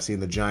 because I've seen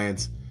the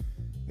Giants.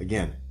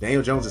 Again,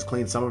 Daniel Jones has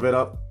cleaned some of it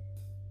up,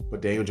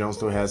 but Daniel Jones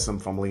still has some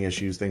fumbling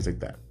issues, things like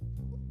that.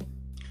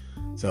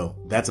 So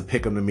that's a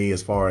pick 'em to me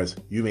as far as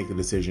you make the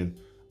decision.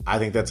 I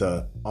think that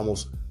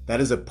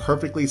is a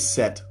perfectly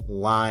set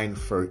line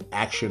for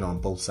action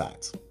on both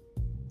sides.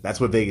 That's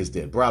what Vegas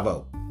did.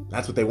 Bravo.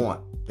 That's what they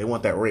want. They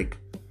want that rake.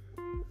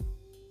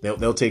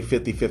 They'll take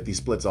 50-50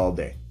 splits all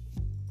day.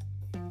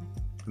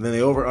 And then the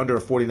over-under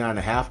of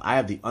 49.5. I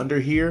have the under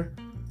here.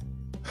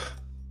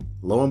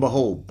 Lo and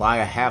behold, by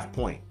a half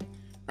point.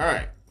 All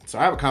right. So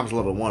I have a confidence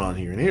level of 1 on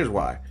here. And here's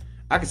why.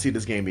 I can see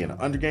this game being an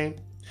under game.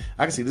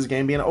 I can see this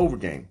game being an over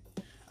game.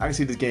 I can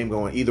see this game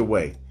going either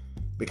way.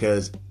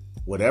 Because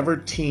whatever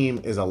team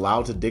is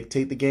allowed to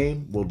dictate the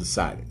game will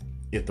decide it.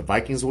 If the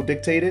Vikings will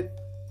dictate it,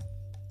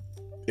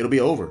 it'll be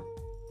over.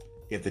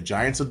 If the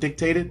Giants will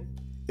dictate it,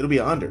 it'll be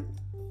an under.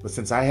 But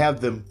since I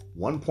have them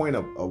 1 point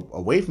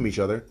away from each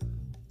other,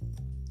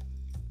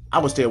 I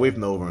would stay away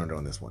from the over-under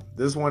on this one.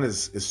 This one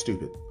is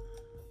stupid.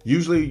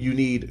 Usually you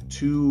need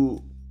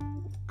 2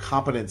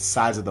 competent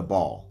sides of the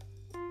ball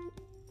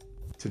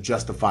to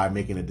justify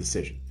making a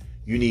decision.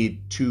 You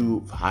need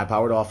 2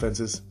 high-powered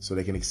offenses so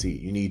they can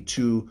exceed. You need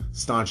 2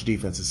 staunch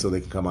defenses so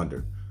they can come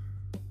under.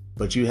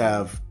 But you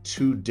have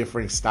 2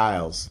 differing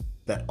styles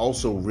that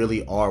also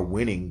really are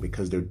winning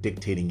because they're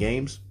dictating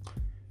games.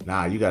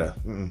 Nah, you gotta.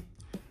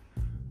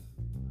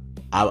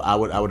 I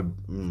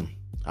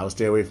would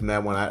stay away from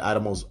that one. I'd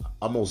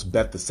almost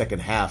bet the second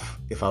half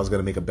if I was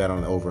gonna make a bet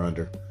on the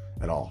over/under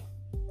at all.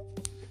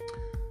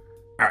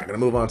 All right, gonna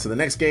move on to the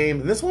next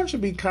game. And this one should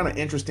be kind of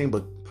interesting,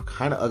 but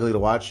kind of ugly to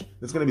watch.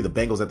 It's gonna be the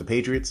Bengals at the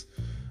Patriots.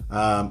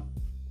 Long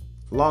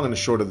and the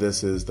short of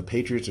this is the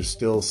Patriots are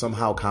still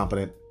somehow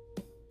competent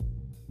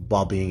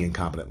while being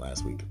incompetent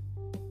last week.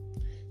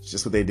 It's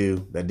just what they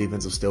do. That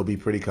defense will still be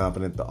pretty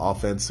competent. The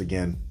offense,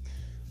 again,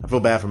 I feel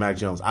bad for Mac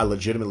Jones. I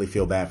legitimately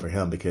feel bad for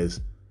him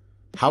because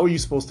how are you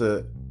supposed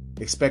to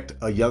expect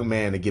a young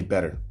man to get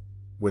better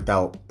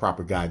without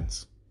proper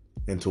guidance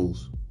and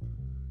tools?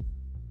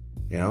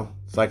 You know,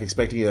 it's like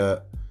expecting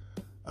a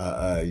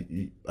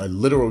a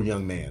literal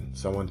young man,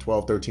 someone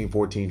 12, 13,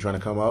 14 trying to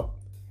come up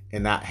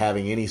and not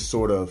having any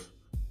sort of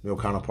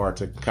counterpart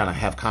to kind of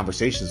have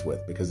conversations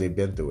with because they've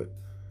been through it.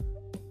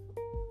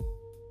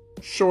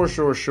 Sure.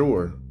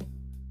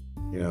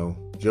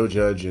 Joe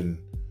Judge and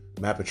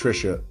Matt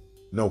Patricia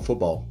know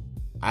football.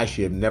 I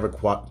actually have never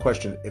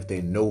questioned if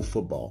they know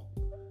football.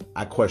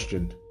 I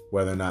questioned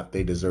whether or not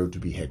they deserve to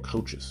be head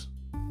coaches.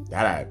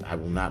 That I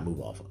will not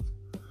move off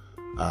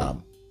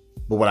of.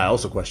 But what I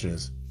also question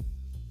is,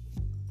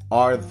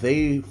 are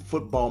they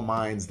football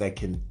minds that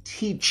can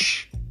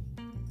teach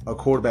a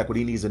quarterback what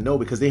he needs to know?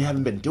 Because they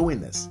haven't been doing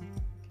this.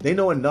 They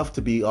know enough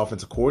to be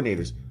offensive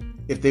coordinators.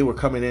 If they were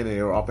coming in and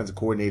they were offensive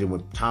coordinator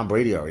with Tom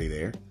Brady already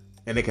there,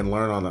 and they can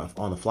learn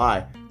on the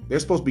fly, they're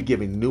supposed to be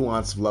giving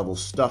nuance level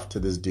stuff to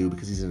this dude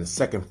because he's in his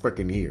second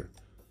freaking year.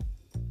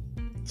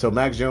 So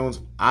Mac Jones,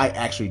 I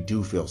actually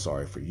do feel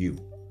sorry for you.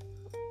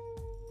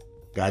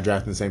 Guy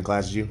drafted in the same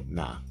class as you?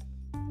 Nah.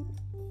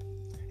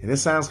 And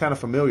this sounds kind of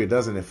familiar,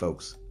 doesn't it,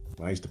 folks?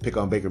 When I used to pick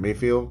on Baker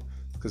Mayfield,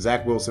 because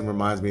Zach Wilson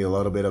reminds me a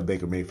little bit of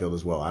Baker Mayfield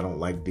as well. I don't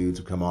like dudes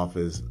who come off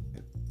as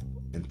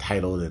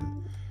entitled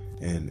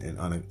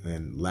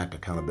and lack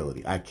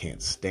accountability. I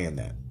can't stand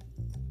that.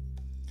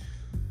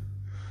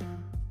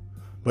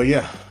 But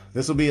yeah,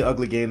 this will be an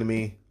ugly game to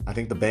me. I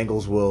think the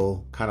Bengals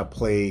will kind of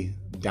play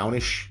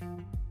downish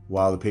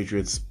while the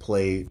Patriots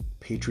play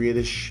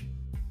patriotish,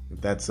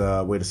 if that's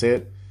a way to say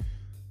it.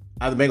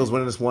 I have the Bengals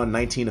winning this one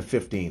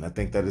 19-15. I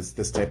think that it's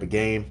this type of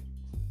game.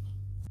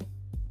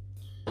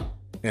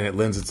 And it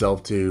lends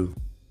itself to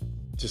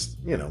just,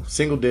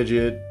 single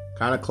digit,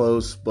 kind of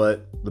close,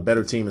 but the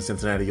better team is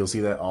Cincinnati. You'll see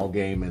that all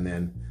game and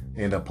then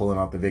end up pulling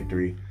off the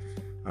victory.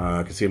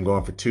 I can see them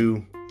going for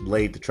 2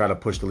 late to try to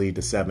push the lead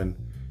to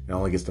 7. It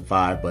only gets to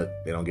 5,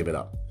 but they don't give it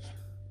up.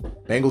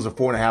 Bengals are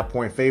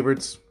 4.5-point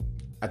favorites.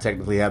 I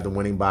technically have them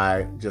winning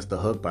by just a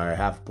hook, by a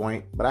half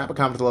point, but I have a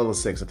confidence level of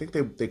 6. I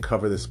think they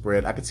cover the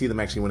spread. I could see them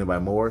actually winning by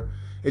more.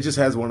 It just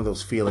has one of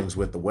those feelings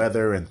with the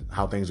weather and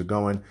how things are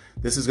going.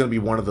 This is going to be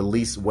one of the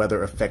least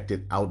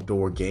weather-affected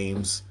outdoor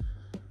games.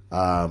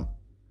 They're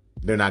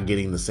not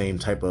getting the same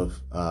type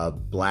of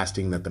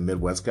blasting that the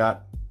Midwest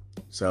got.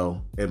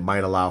 So it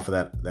might allow for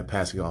that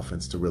passing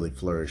offense to really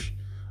flourish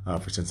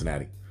for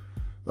Cincinnati.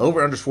 The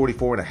over-under is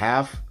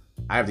 44.5.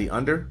 I have the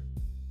under.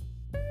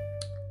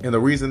 And the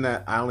reason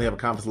that I only have a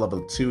confidence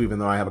level of 2, even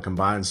though I have a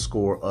combined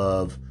score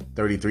of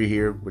 33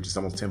 here, which is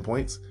almost 10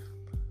 points,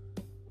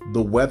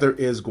 the weather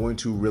is going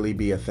to really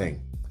be a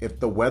thing. If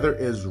the weather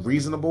is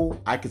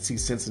reasonable, I could see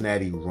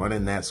Cincinnati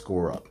running that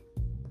score up.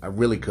 I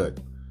really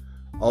could.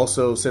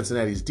 Also,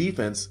 Cincinnati's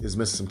defense is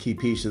missing some key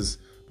pieces.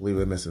 I believe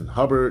they're missing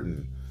Hubbard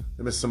and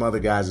they're missing some other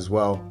guys as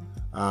well.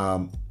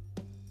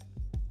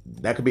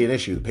 That could be an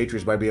issue. The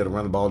Patriots might be able to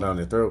run the ball down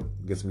their throat,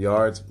 get some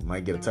yards,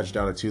 might get a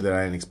touchdown or 2 that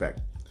I didn't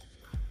expect.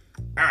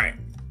 All right,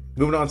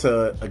 moving on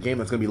to a game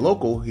that's going to be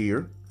local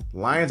here.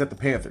 Lions at the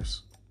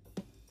Panthers.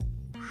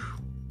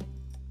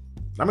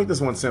 I'll make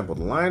this one simple.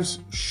 The Lions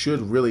should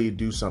really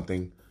do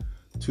something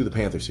to the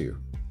Panthers here.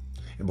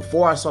 And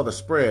before I saw the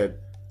spread,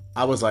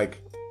 I was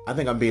like, I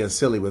think I'm being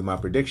silly with my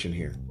prediction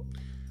here.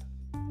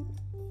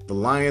 The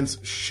Lions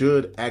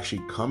should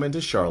actually come into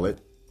Charlotte,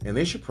 and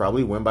they should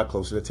probably win by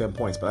closer to 10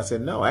 points. But I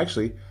said, no,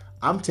 actually,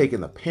 I'm taking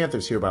the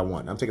Panthers here by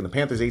 1. I'm taking the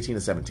Panthers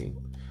 18-17.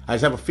 I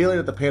just have a feeling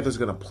that the Panthers are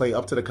going to play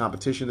up to the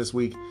competition this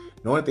week,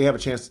 knowing that they have a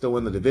chance to still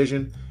win the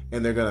division,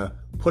 and they're going to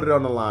put it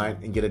on the line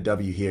and get a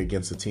W here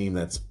against a team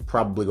that's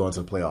probably going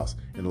to the playoffs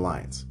in the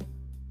Lions.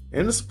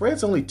 And the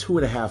spread's only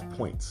 2.5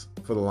 points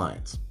for the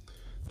Lions.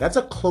 That's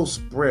a close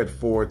spread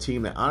for a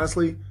team that,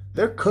 honestly,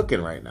 they're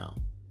cooking right now.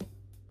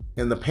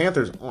 And the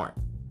Panthers aren't.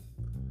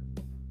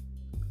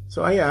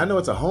 So, yeah, I know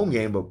it's a home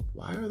game, but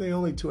why are they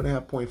only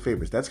 2.5-point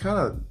favorites? That's kind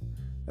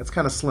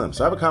of slim.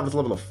 So I have a confidence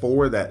level of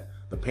 4 that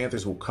the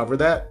Panthers will cover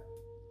that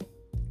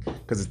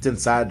because it's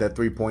inside that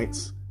 3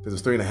 points. If it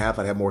was 3.5,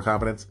 I'd have more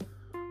confidence.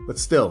 But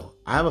still,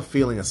 I have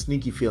a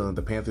sneaky feeling that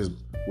the Panthers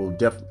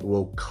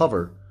will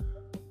cover,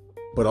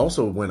 but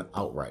also win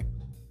outright.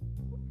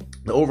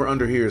 The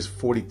over-under here is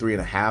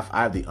 43.5.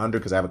 I have the under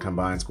because I have a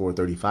combined score of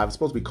 35. It's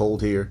supposed to be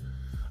cold here.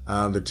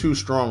 They're 2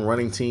 strong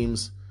running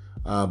teams.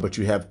 But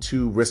you have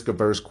 2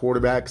 risk-averse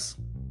quarterbacks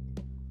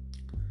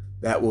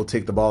that will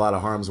take the ball out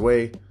of harm's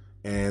way,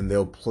 and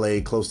they'll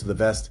play close to the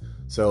vest.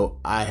 So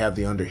I have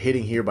the under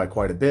hitting here by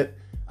quite a bit.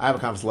 I have a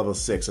confidence level of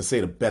 6. I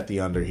say to bet the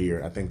under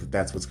here. I think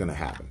that's what's going to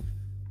happen.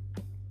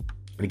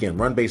 And again,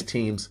 run-based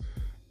teams,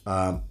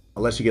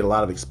 unless you get a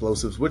lot of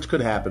explosives, which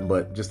could happen,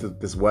 but just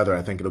this weather,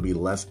 I think it'll be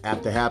less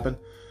apt to happen.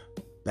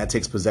 That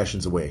takes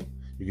possessions away.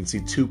 You can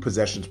see 2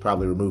 possessions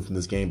probably removed from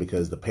this game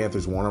because the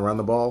Panthers want to run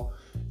the ball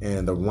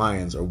and the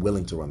Lions are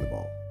willing to run the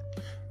ball.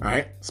 All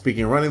right,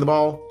 speaking of running the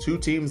ball, 2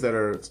 teams that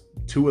are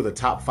 2 of the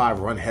top 5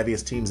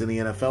 run-heaviest teams in the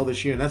NFL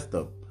this year, and that's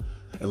the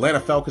Atlanta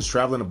Falcons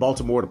traveling to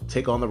Baltimore to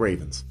take on the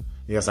Ravens.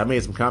 Yes, I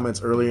made some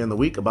comments earlier in the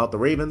week about the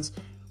Ravens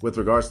with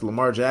regards to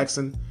Lamar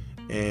Jackson,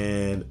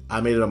 and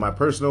I made it on my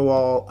personal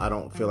wall. I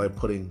don't feel like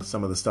putting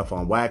some of the stuff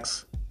on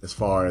wax as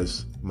far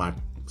as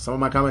some of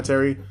my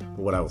commentary, but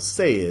what I will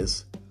say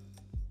is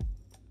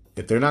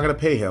if they're not going to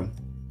pay him,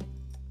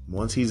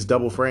 once he's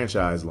double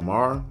franchised,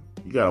 Lamar,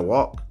 you got to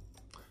walk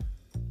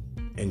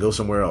and go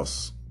somewhere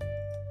else.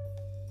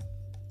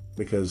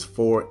 Because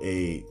for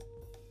a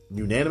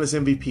unanimous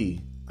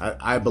MVP,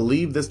 I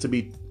believe this to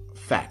be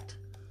fact.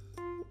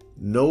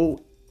 No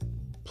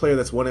player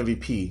that's won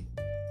MVP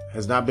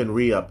has not been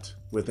re-upped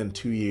within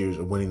 2 years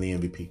of winning the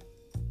MVP.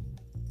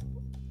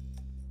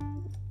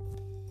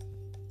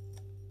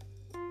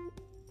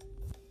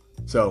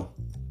 So,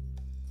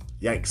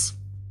 yikes.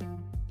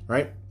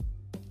 Right?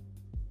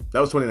 That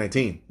was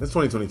 2019. That's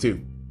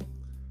 2022.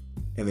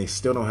 And they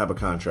still don't have a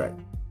contract.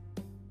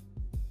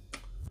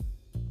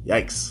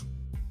 Yikes.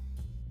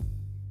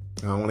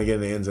 I don't want to get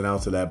into the ins and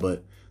outs of that,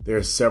 but there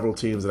are several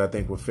teams that I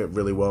think will fit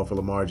really well for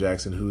Lamar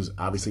Jackson, who's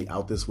obviously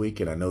out this week.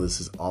 And I know this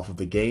is off of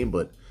the game,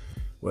 but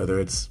whether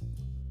it's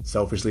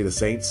selfishly the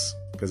Saints,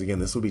 because again,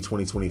 this will be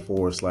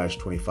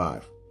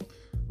 2024/25.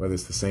 Whether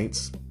it's the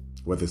Saints,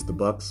 whether it's the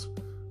Bucks,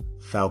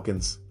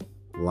 Falcons,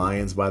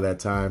 Lions by that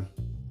time,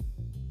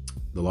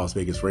 the Las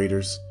Vegas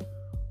Raiders,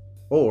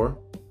 or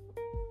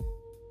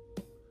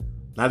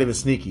not even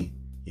sneaky.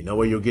 You know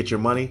where you'll get your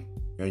money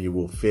and you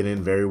will fit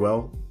in very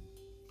well?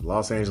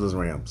 Los Angeles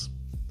Rams.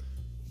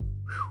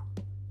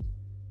 Whew.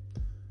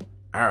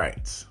 All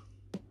right.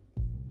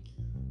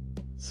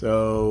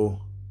 So,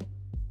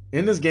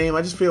 in this game,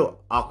 I just feel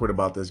awkward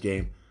about this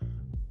game.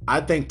 I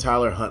think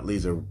Tyler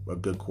Huntley's a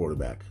good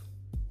quarterback.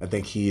 I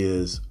think he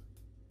is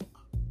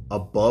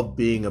above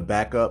being a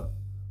backup,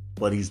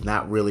 but he's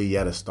not really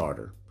yet a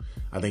starter.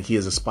 I think he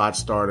is a spot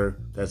starter.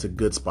 That's a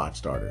good spot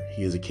starter.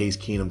 He is a Case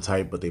Keenum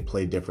type, but they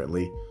play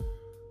differently.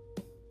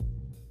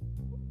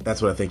 That's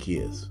what I think he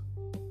is.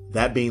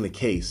 That being the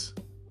case,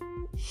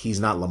 he's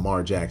not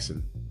Lamar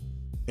Jackson.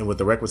 And with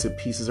the requisite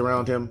pieces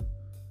around him,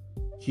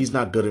 he's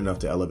not good enough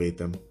to elevate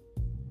them.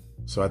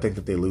 So I think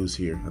that they lose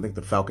here. I think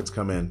the Falcons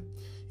come in,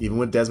 even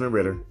with Desmond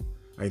Ridder.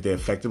 I think they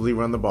effectively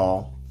run the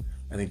ball.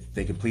 I think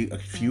they complete a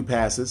few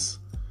passes.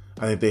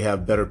 I think they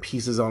have better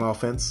pieces on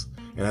offense.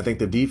 And I think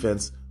the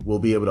defense will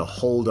be able to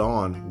hold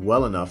on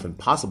well enough and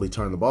possibly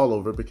turn the ball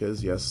over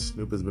because, yes,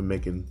 Snoop has been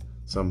making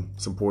some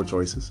poor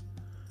choices.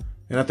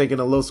 And I think in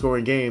a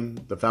low-scoring game,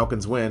 the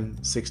Falcons win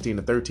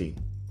 16-13.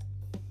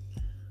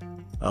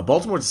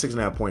 Baltimore's a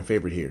 6.5-point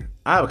favorite here.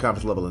 I have a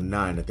confidence level of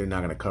 9 that they're not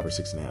going to cover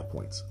 6.5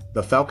 points.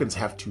 The Falcons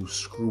have to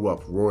screw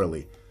up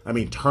royally. I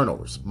mean,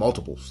 turnovers,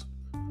 multiples,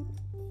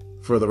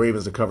 for the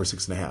Ravens to cover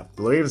 6.5.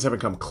 The Ravens haven't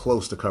come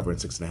close to covering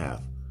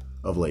 6.5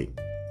 of late.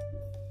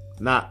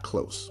 Not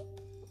close.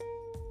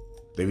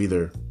 They've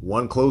either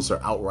won close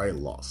or outright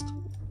lost.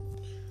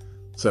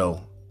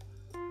 So,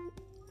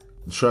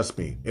 trust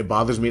me, it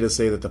bothers me to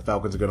say that the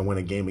Falcons are going to win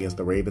a game against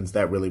the Ravens.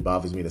 That really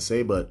bothers me to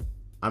say, but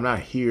I'm not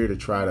here to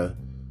try to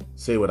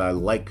say what I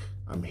like.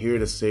 I'm here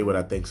to say what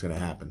I think is going to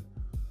happen.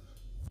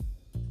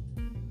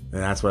 And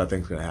that's what I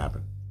think is going to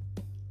happen.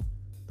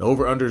 The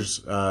over-under's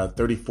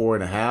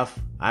 34.5.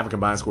 I have a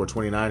combined score of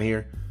 29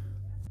 here.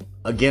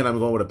 Again, I'm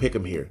going with a pick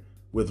 'em here.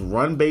 With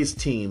run-based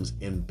teams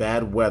in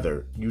bad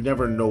weather, you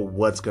never know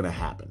what's going to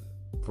happen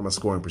from a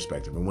scoring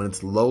perspective. And when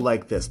it's low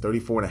like this,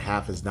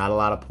 34.5 is not a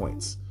lot of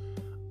points.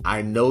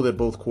 I know that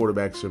both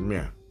quarterbacks are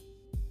meh,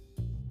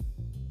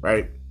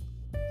 right?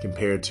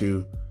 Compared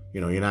to,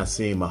 you're not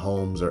seeing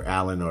Mahomes or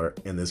Allen or,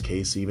 in this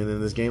case, even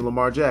in this game,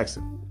 Lamar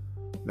Jackson.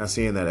 You're not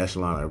seeing that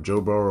echelon of Joe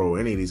Burrow or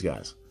any of these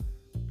guys.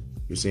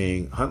 You're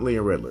seeing Huntley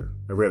and Ritter.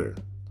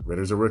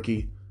 Ritter's a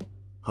rookie.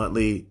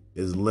 Huntley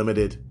is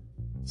limited,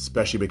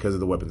 especially because of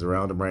the weapons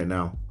around him right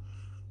now.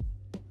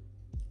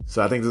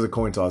 So I think this is a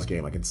coin toss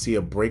game. I can see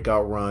a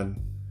breakout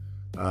run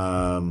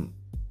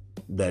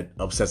that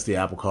upsets the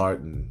apple cart,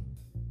 and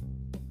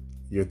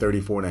your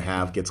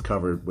 34.5 gets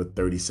covered with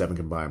 37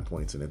 combined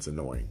points, and it's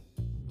annoying.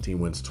 Team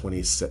wins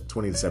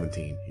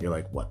 20-17. You're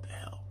like, what the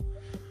hell?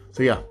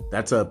 So yeah,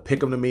 that's a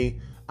pick 'em to me.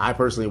 I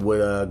personally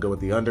would go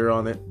with the under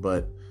on it,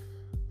 but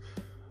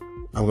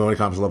I'm going to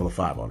confidence level of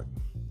 5 on it.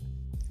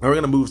 Now we're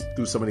going to move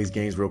through some of these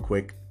games real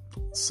quick.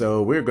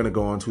 So we're going to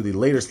go on to the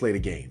later slate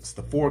of games,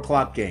 the 4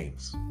 o'clock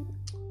games.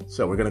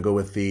 So we're going to go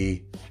with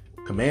the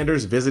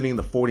Commanders visiting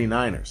the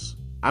 49ers.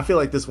 I feel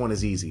like this one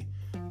is easy.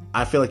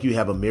 I feel like you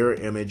have a mirror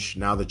image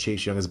now that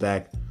Chase Young is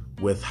back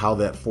with how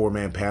that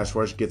 4-man pass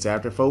rush gets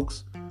after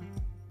folks.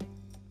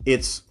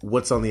 It's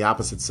what's on the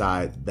opposite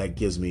side that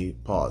gives me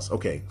pause.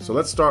 Okay, so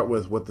let's start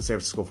with what the San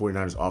Francisco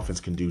 49ers offense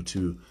can do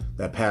to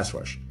that pass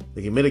rush.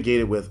 They can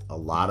mitigate it with a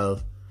lot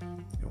of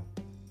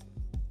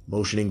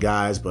motioning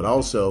guys, but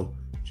also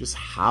just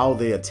how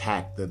they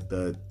attack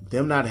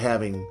them not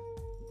having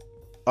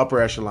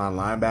upper echelon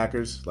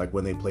linebackers like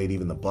when they played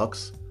even the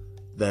Bucks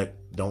that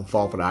don't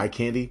fall for the eye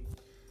candy,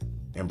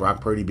 and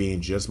Brock Purdy being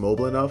just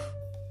mobile enough.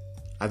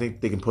 I think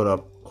they can put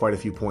up quite a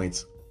few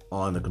points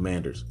on the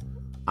Commanders.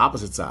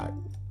 Opposite side,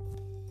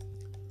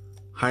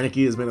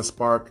 Heineke has been a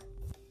spark,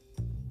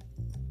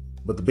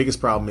 but the biggest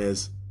problem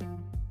is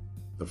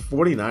the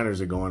 49ers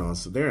are going on,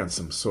 so they're in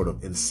some sort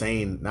of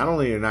insane, not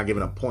only are they not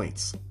giving up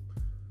points,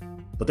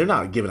 but they're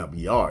not giving up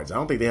yards. I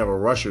don't think they have a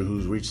rusher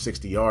who's reached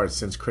 60 yards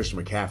since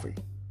Christian McCaffrey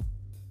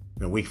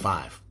in week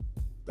 5.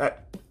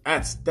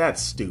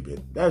 That's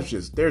stupid. That's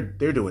just they're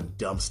doing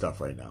dumb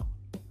stuff right now.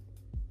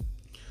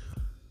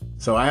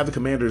 So I have the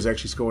Commanders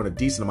actually scoring a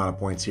decent amount of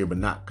points here, but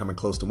not coming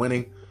close to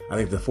winning. I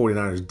think the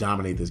 49ers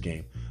dominate this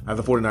game. I have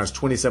the 49ers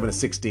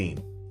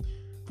 27-16.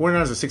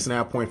 49ers are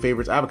 6.5-point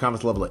favorites. I have a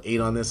confidence level of 8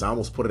 on this. I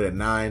almost put it at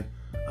 9.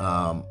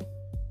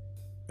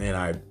 And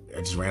I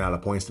just ran out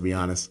of points, to be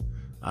honest.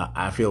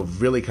 I feel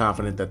really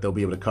confident that they'll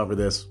be able to cover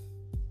this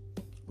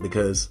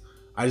because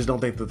I just don't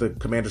think that the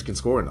Commanders can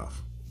score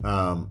enough.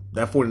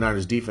 That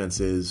 49ers defense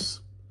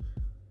is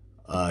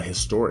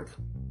historic.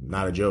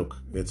 Not a joke.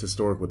 It's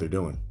historic what they're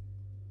doing.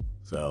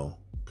 So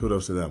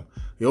kudos to them.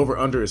 The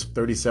over-under is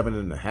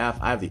 37.5.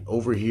 I have the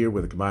over here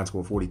with a combined score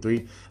of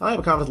 43. I have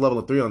a confidence level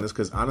of 3 on this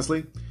because,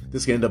 honestly,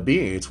 this can end up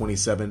being a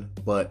 27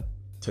 but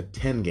to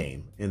 10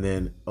 game. And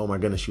then, oh my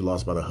goodness, you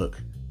lost by the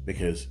hook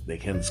because they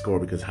can score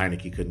because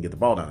Heineke couldn't get the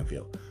ball down the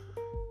field.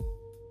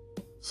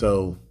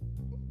 So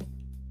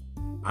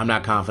I'm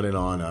not confident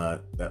on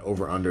that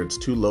over-under. It's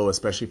too low,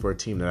 especially for a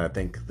team that I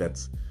think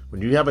that's...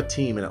 When you have a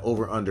team in an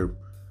over-under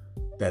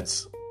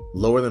that's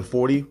lower than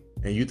 40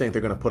 and you think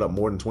they're going to put up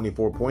more than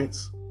 24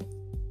 points...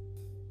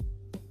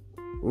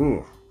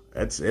 Ooh,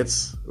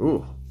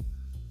 ooh.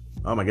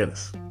 Oh my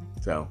goodness.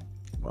 So,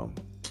 well,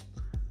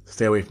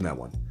 stay away from that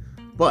one.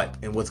 But,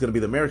 in what's going to be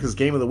the America's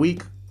Game of the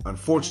Week,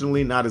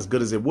 unfortunately, not as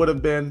good as it would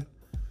have been.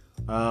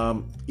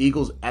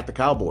 Eagles at the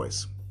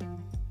Cowboys.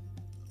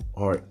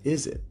 Or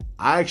is it?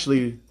 I'm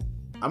going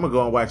to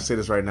go on wax and say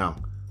this right now.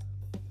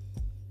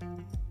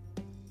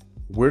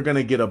 We're going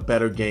to get a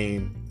better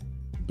game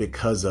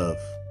because of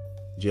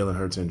Jalen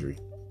Hurts' injury.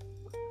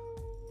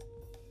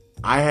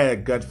 I had a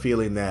gut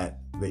feeling that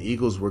the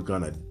Eagles were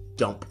going to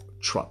dump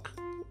truck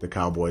the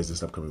Cowboys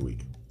this upcoming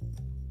week.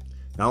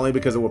 Not only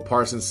because of what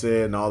Parsons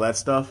said and all that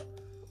stuff,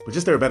 but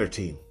just they're a better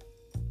team.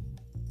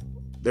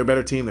 They're a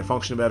better team. They're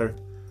functioning better.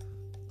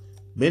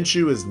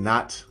 Minshew is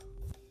not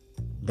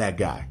that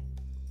guy.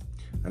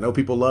 I know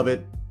people love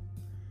it.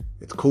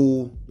 It's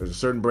cool. There's a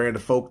certain brand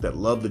of folk that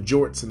love the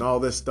jorts and all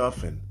this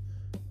stuff. And,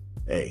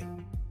 hey,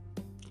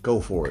 go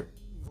for it.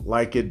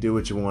 Like it. Do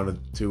what you want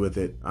to with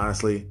it.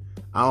 Honestly,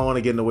 I don't want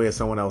to get in the way of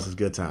someone else's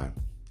good time.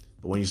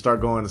 But when you start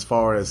going as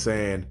far as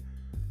saying,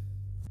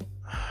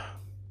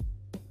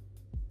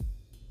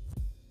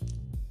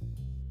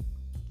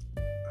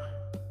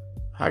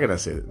 how can I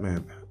say it?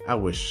 Man, I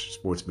wish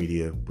sports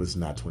media was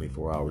not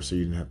 24 hours so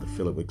you didn't have to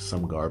fill it with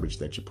some garbage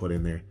that you put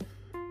in there.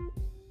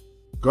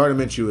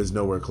 Gardner Minshew is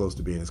nowhere close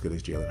to being as good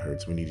as Jalen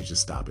Hurts. We need to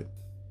just stop it.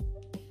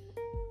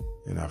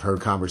 And I've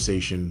heard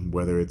conversation,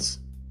 whether it's,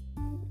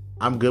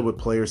 I'm good with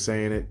players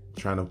saying it,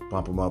 trying to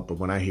pump them up, but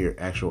when I hear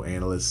actual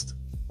analysts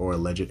or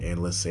alleged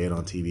analysts say it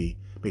on TV,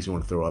 it makes me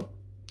want to throw up.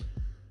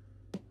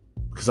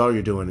 Because all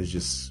you're doing is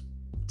just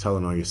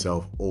telling on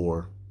yourself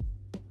or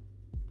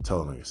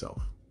telling on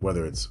yourself.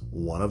 Whether it's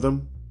one of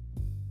them,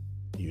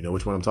 you know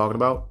which one I'm talking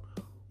about,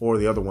 or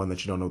the other one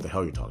that you don't know what the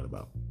hell you're talking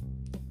about.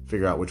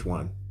 Figure out which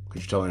one,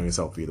 because you're telling on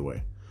yourself either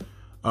way.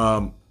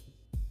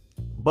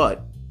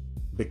 But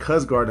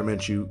because Gardner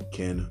Minshew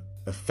can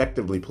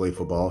effectively play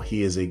football,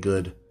 he is a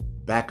good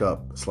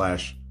backup /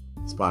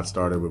 spot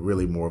starter, but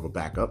really more of a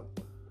backup.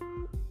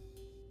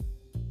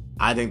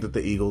 I think that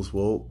the Eagles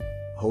will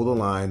hold the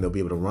line. They'll be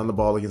able to run the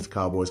ball against the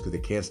Cowboys because they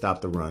can't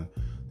stop the run.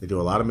 They do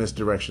a lot of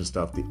misdirection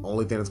stuff. The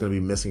only thing that's going to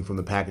be missing from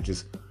the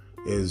packages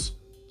is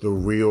the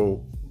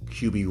real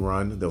QB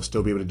run. They'll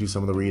still be able to do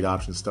some of the read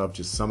option stuff,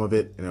 just some of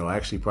it, and it'll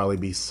actually probably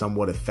be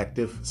somewhat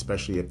effective,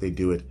 especially if they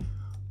do it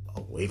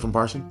away from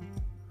Parsons,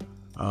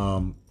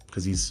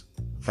 because he's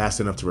fast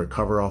enough to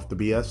recover off the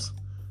BS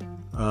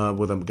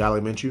with a guy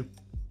like Minshew.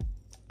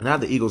 And now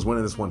the Eagles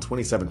winning this one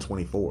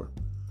 27-24.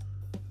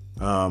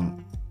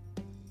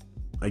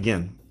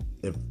 Again,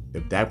 if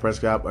Dak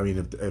Prescott,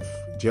 if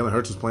Jalen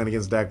Hurts was playing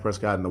against Dak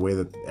Prescott in the way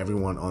that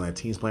everyone on that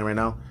team's playing right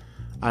now,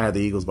 I had the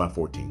Eagles by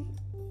 14.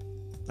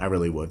 I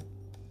really would.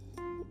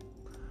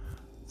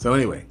 So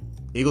anyway,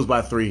 Eagles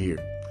by 3 here.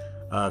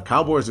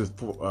 Cowboys are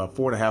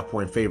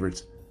 4.5-point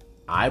favorites.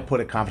 I put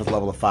a confidence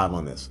level of 5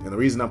 on this. And the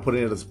reason I'm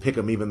putting it as pick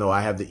 'em, even though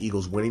I have the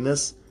Eagles winning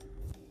this,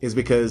 is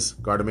because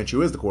Gardner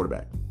Minshew is the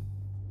quarterback.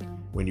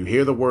 When you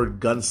hear the word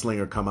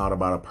gunslinger come out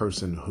about a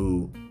person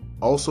who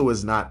also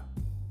is not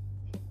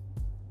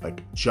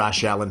like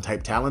Josh Allen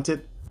type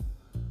talented,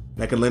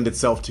 that can lend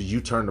itself to you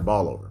turn the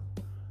ball over.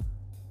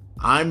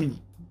 I'm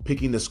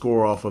picking the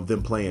score off of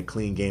them playing a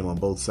clean game on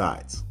both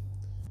sides.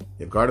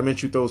 If Gardner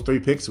Minshew throws 3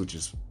 picks, which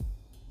is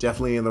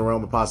definitely in the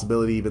realm of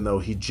possibility, even though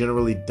he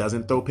generally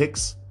doesn't throw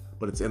picks,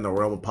 but it's in the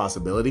realm of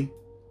possibility,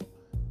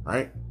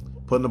 right?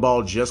 Putting the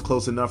ball just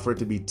close enough for it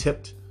to be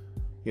tipped.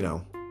 You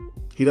know,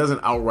 he doesn't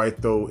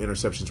outright throw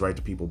interceptions right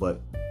to people,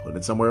 but put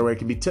it somewhere where it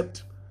can be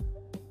tipped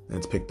and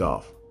it's picked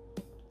off.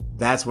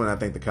 That's when I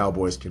think the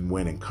Cowboys can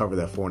win and cover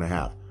that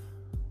 4.5.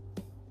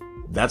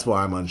 That's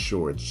why I'm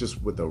unsure. It's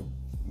just with a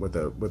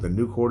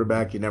new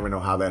quarterback, you never know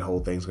how that whole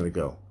thing's going to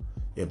go.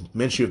 If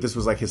this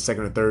was like his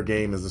second or third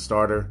game as a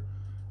starter,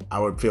 I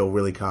would feel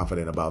really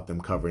confident about them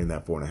covering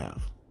that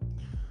 4.5.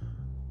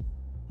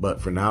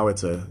 But for now,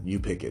 it's you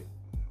pick it.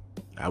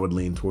 I would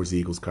lean towards the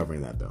Eagles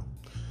covering that, though.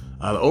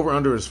 The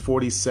over-under is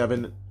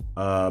 47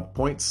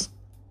 points.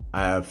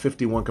 I have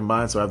 51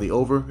 combined, so I have the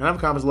over. And I have a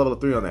confidence level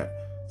of 3 on that.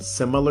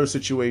 Similar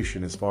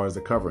situation as far as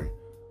the covering.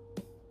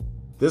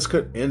 This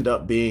could end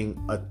up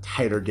being a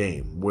tighter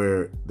game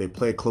where they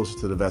play closer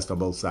to the vest on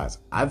both sides.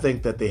 I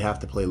think that they have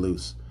to play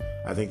loose.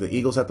 I think the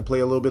Eagles have to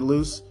play a little bit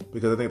loose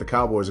because I think the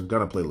Cowboys are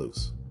going to play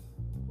loose.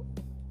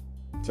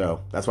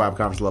 So that's why I have a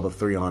confidence level of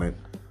 3 on it,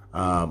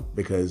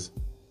 because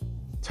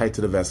tight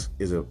to the vest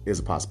is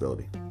a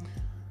possibility.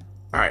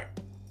 All right.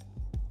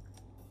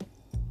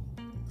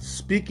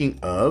 Speaking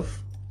of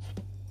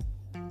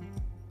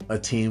a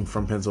team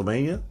from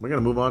Pennsylvania, we're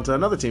going to move on to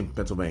another team from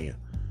Pennsylvania.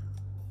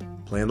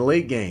 Playing the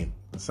late game,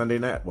 the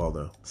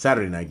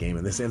Saturday night game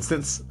in this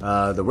instance,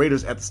 the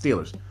Raiders at the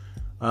Steelers.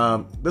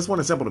 This one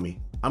is simple to me.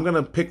 I'm going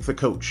to pick the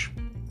coach.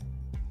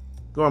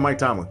 Go on Mike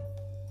Tomlin.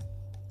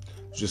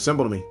 It's just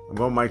simple to me. I'm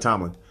going Mike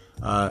Tomlin.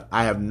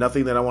 I have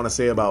nothing that I want to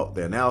say about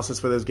the analysis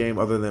for this game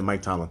other than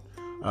Mike Tomlin.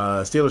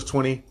 Steelers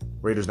 20,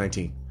 Raiders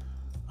 19.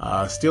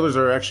 Steelers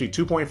are actually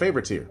 2-point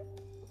favorites here.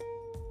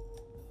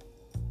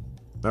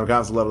 Now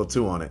got a level of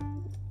 2 on it.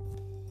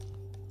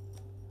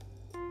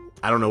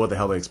 I don't know what the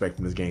hell they expect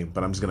from this game,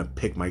 but I'm just going to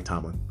pick Mike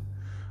Tomlin.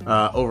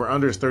 Over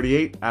under is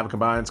 38. I have a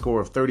combined score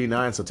of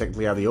 39, so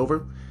technically I have the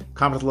over.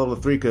 Confidence level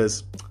of 3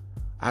 because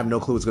I have no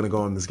clue what's going to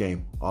go in this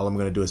game. All I'm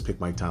going to do is pick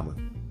Mike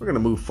Tomlin. We're going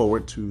to move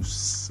forward to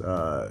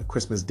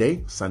Christmas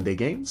Day, Sunday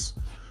games.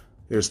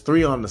 There's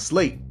 3 on the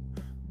slate.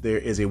 There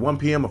is a 1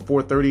 p.m., a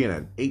 4:30, and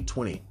an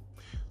 8:20.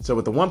 So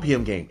with the 1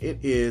 p.m. game, it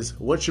is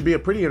what should be a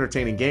pretty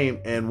entertaining game,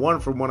 and one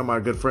from one of my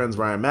good friends,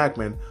 Ryan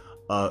Mackman.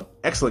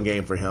 Excellent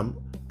game for him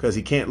because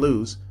he can't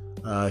lose.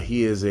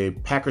 He is a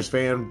Packers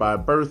fan by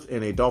birth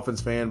and a Dolphins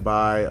fan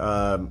by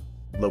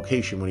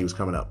location when he was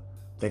coming up.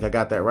 I think I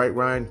got that right,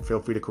 Ryan. Feel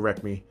free to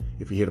correct me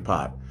if you hear the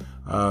pod.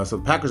 So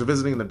the Packers are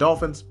visiting the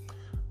Dolphins.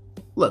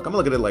 Look, I'm going to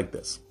look at it like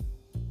this.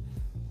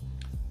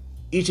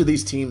 Each of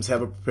these teams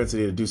have a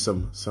propensity to do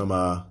some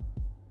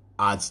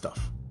odd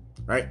stuff,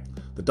 right?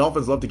 The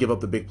Dolphins love to give up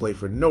the big play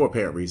for no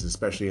apparent reason,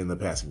 especially in the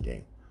passing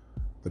game.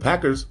 The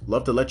Packers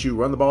love to let you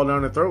run the ball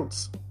down their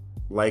throats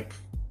like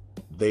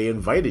they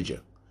invited you.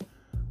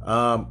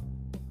 The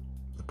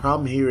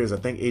problem here is I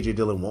think A.J.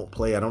 Dillon won't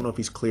play. I don't know if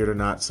he's cleared or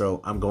not,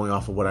 so I'm going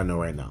off of what I know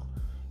right now.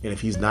 And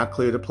if he's not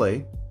clear to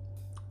play,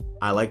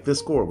 I like this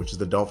score, which is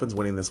the Dolphins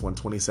winning this one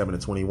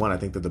 27-21. I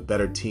think they're the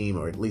better team,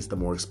 or at least the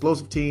more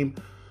explosive team.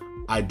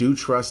 I do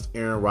trust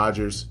Aaron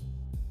Rodgers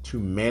to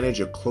manage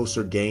a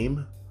closer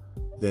game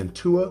than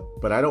Tua,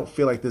 but I don't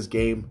feel like this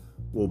game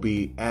will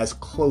be as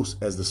close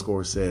as the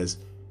score says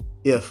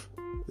if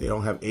they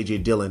don't have A.J.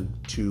 Dillon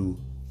to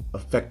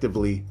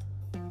effectively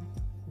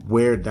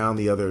wear down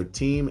the other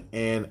team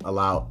and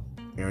allow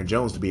Aaron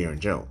Jones to be Aaron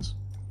Jones.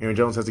 Aaron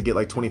Jones has to get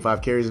like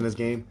 25 carries in this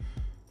game.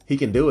 He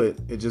can do it.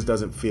 It just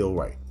doesn't feel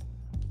right.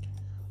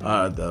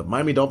 The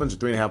Miami Dolphins are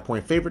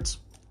 3.5-point favorites.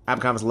 I have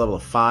a confidence level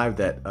of 5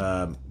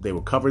 that they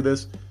will cover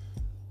this.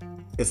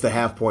 It's the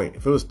half point.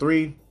 If it was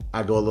 3,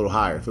 I'd go a little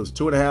higher. If it was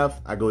 2.5,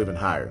 I'd go even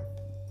higher.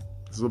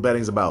 This is what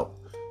betting's about.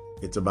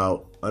 It's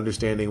about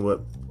understanding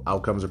what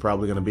outcomes are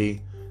probably going to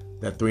be.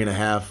 That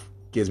 3.5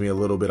 gives me a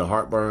little bit of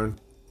heartburn,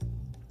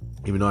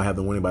 even though I have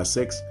them winning by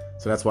 6.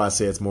 So that's why I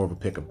say it's more of a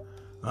pick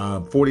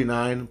 'em.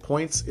 49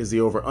 points is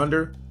the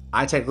over-under.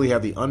 I technically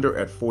have the under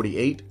at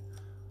 48.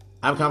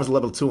 I have confidence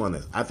level 2 on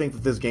this. I think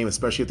that this game,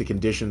 especially if the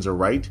conditions are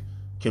right,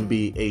 can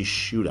be a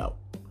shootout.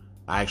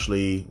 I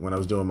actually, when I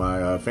was doing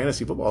my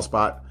fantasy football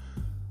spot,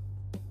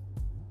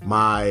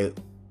 my,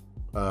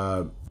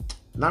 not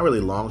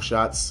really long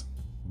shots,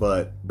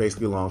 but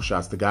basically long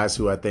shots, the guys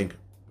who I think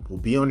will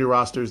be on your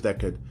rosters that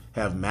could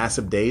have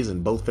massive days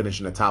and both finish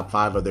in the top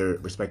 5 of their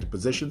respective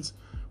positions.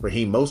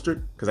 Raheem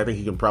Mostert, because I think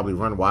he can probably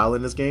run wild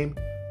in this game.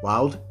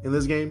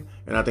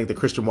 And I think that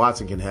Christian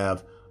Watson can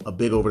have a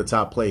big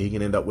over-the-top play. He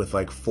can end up with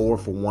like 4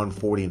 for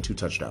 140 and 2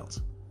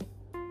 touchdowns.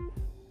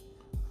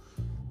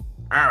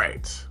 All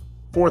right,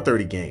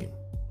 4:30 game.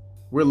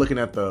 We're looking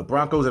at the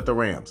Broncos at the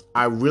Rams.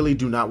 I really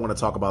do not want to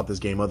talk about this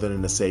game other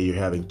than to say you're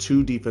having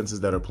 2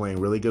 defenses that are playing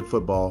really good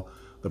football.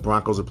 The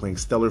Broncos are playing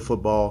stellar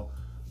football.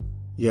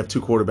 You have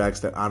 2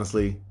 quarterbacks that,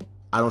 honestly,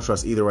 I don't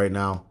trust either right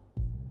now.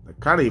 They're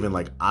kind of even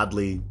like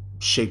oddly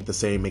shaped the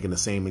same, making the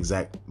same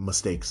exact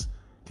mistakes.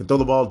 Can throw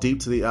the ball deep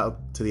to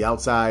the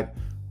outside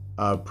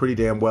pretty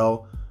damn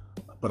well,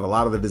 but a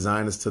lot of the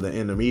design is to the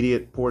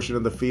intermediate portion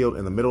of the field,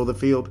 in the middle of the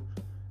field,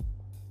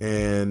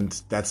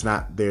 and that's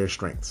not their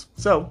strengths.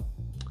 So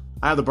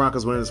I have the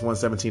Broncos winning this one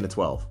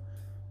 17-12.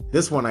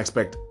 This one I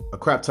expect a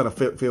crap ton of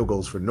field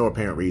goals for no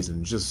apparent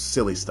reason, just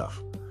silly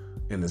stuff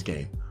in this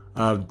game.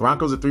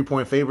 Broncos are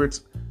 3-point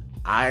favorites.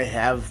 I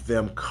have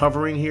them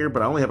covering here,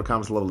 but I only have a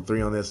confidence level of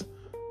 3 on this.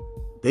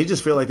 They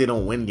just feel like they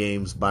don't win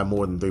games by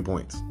more than 3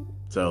 points.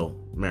 So,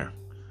 man.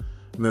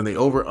 And then the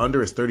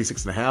over-under is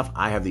 36.5.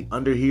 I have the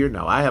under here.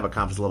 Now, I have a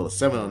confidence level of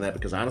 7 on that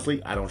because,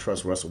 honestly, I don't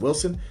trust Russell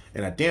Wilson,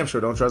 and I damn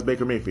sure don't trust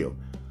Baker Mayfield.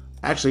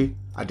 Actually,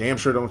 I damn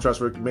sure don't trust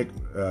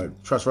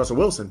Russell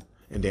Wilson,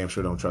 and damn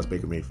sure don't trust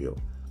Baker Mayfield.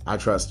 I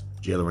trust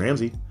Jalen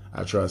Ramsey.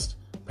 I trust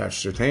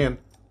Patrick Surtain.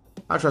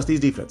 I trust these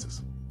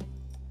defenses.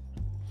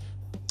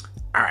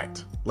 All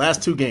right,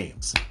 last two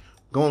games.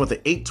 Going with the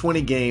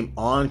 8:20 game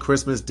on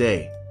Christmas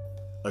Day.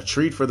 A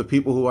treat for the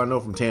people who I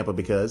know from Tampa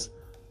because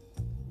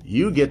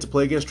you get to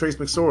play against Trace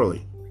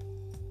McSorley.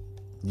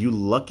 You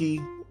lucky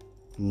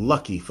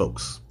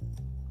folks.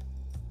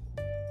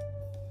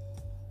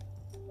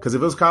 Because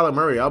if it was Kyler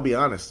Murray, I'll be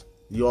honest,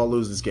 you all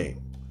lose this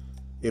game.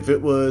 If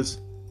it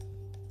was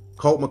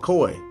Colt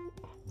McCoy,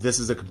 this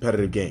is a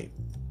competitive game.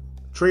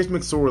 Trace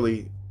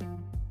McSorley,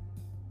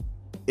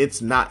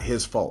 it's not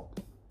his fault.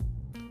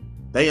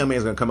 That young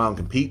man's going to come out and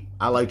compete.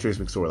 I like Trace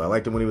McSorley. I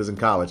liked him when he was in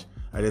college.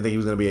 I didn't think he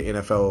was going to be an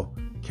NFL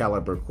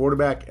caliber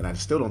quarterback, and I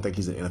still don't think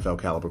he's an NFL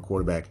caliber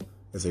quarterback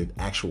as an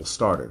actual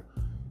starter.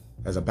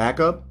 As a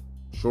backup,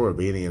 sure,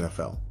 be in the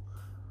NFL.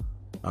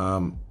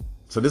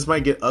 So this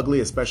might get ugly,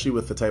 especially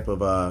with the type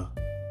of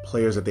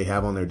players that they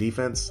have on their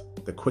defense,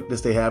 the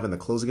quickness they have, and the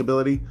closing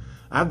ability.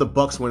 I have the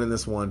Bucs winning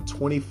this one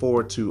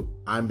 24-.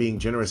 I'm being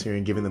generous here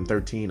and giving them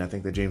 13. I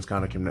think that James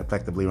Conner can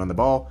effectively run the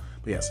ball.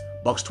 But yes,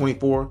 Bucs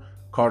 24,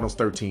 Cardinals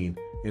 13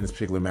 in this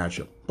particular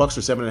matchup. Bucs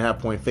are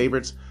 7.5-point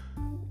favorites.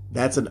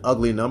 That's an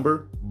ugly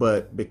number,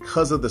 but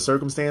because of the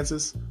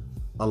circumstances,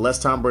 unless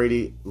Tom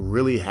Brady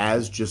really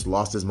has just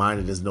lost his mind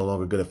and is no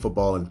longer good at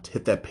football and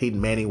hit that Peyton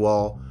Manning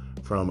wall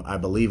from, I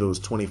believe it was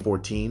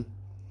 2014,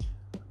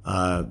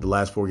 the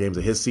last 4 games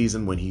of his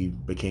season when he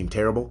became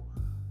terrible.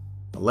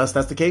 Unless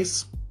that's the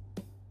case,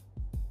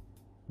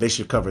 they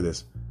should cover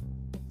this.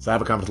 So I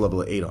have a confidence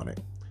level of 8 on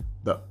it.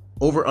 The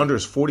over-under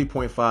is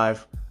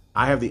 40.5.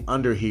 I have the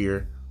under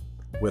here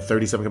with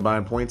 37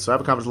 combined points. So I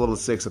have a confidence level of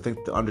 6. I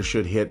think the under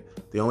should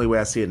hit. The only way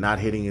I see it not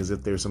hitting is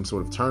if there's some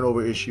sort of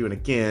turnover issue. And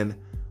again,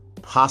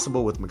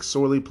 possible with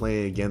McSorley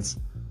playing against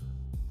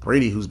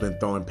Brady, who's been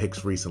throwing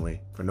picks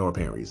recently for no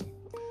apparent reason.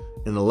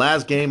 In the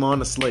last game on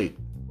the slate,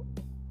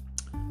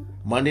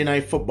 Monday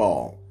Night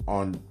Football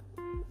on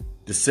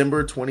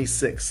December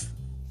 26th,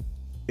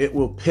 it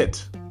will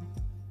pit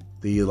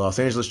the Los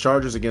Angeles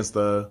Chargers against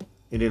the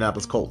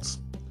Indianapolis Colts.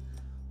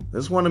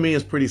 This one to me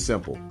is pretty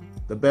simple.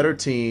 The better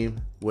team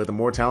with a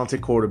more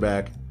talented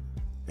quarterback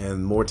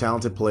and more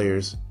talented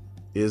players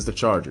is the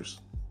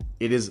Chargers.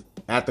 It is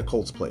at the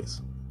Colts'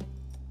 place.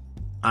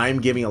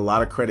 I'm giving a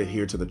lot of credit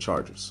here to the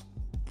Chargers.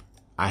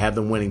 I have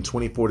them winning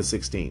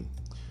 24-16.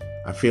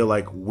 I feel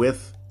like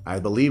I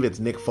believe it's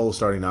Nick Foles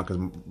starting now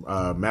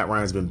because Matt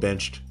Ryan's been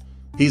benched.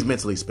 He's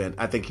mentally spent.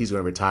 I think he's going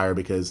to retire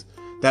because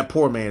that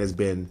poor man has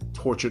been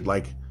tortured.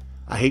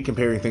 I hate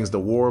comparing things to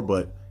war,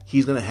 but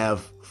he's going to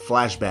have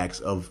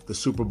flashbacks of the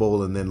Super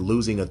Bowl and then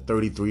losing a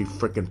 33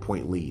 freaking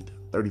point lead.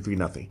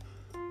 33-0.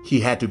 He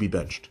had to be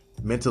benched.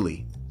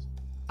 Mentally,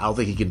 I don't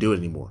think he can do it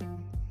anymore.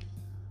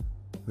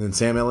 Then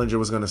Sam Ehlinger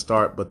was going to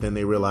start, but then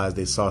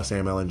they saw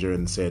Sam Ehlinger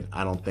and said,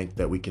 I don't think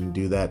that we can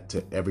do that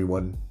to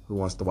everyone who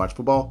wants to watch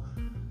football.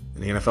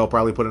 And the NFL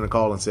probably put in a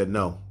call and said,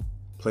 no,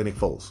 play Nick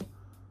Foles.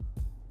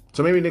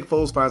 So maybe Nick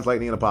Foles finds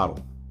lightning in a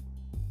bottle.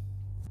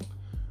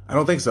 I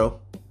don't think so,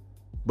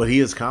 but he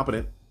is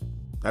competent.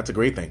 That's a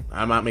great thing.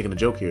 I'm not making a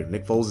joke here.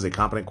 Nick Foles is a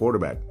competent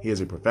quarterback. He is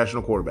a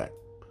professional quarterback.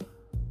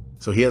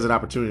 So he has an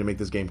opportunity to make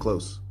this game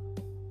close.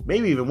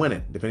 Maybe even win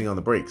it, depending on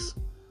the breaks.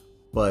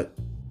 But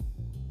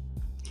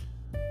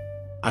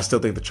I still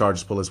think the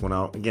Chargers pull this one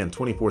out. Again,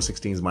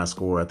 24-16 is my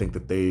score. I think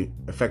that they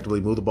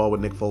effectively move the ball with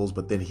Nick Foles,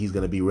 but then he's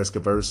going to be risk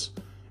averse,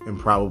 and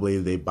probably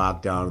they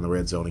bog down in the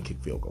red zone and kick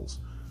field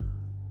goals.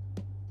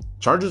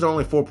 Chargers are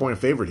only 4-point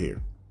favorite here,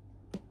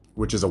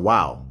 which is a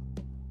wow.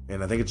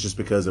 And I think it's just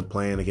because of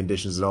playing the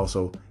conditions and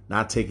also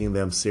not taking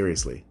them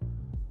seriously.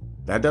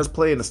 That does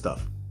play into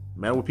stuff.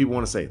 No matter what people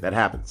want to say, that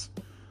happens.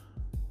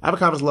 I have a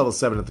confidence level of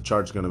 7 that the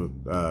Chargers are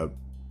going to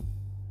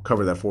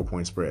cover that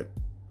 4-point spread.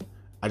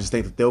 I just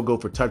think that they'll go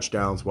for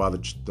touchdowns while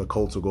the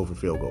Colts will go for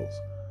field goals.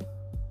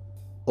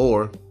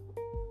 Or,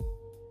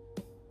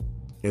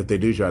 if they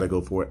do try to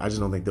go for it, I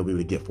just don't think they'll be able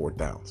to get 4th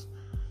downs.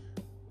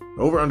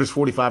 Over-under is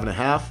 45.5.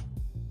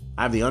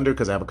 I have the under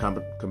because I have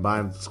a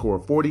combined score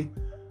of 40.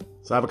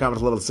 So I have a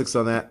confidence level of 6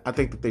 on that. I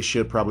think that they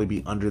should probably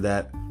be under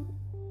that.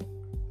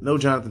 No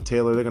Jonathan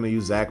Taylor. They're going to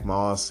use Zach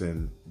Moss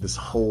and this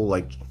whole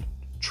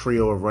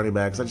trio of running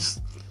backs. I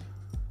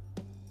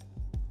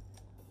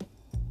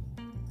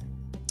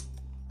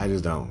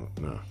just don't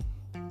know.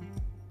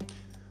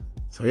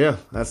 So yeah,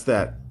 that's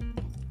that.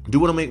 I do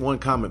want to make one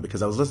comment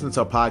because I was listening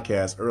to a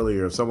podcast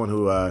earlier of someone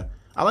who I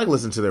like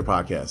listening to their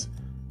podcast.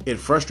 It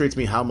frustrates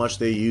me how much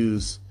they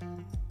use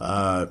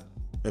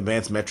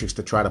advanced metrics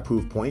to try to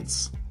prove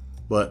points.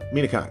 But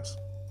Mina Kimes,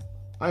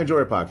 I enjoy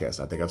her podcast.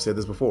 I think I've said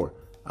this before.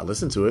 I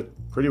listen to it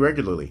pretty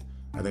regularly.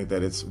 I think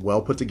that it's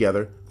well put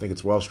together. I think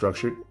it's well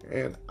structured.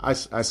 And I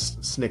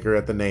snicker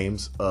at the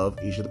names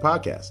of each of the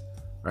podcasts,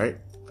 right?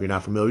 If you're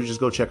not familiar, just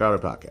go check out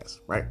our podcast,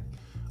 right?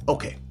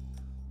 Okay.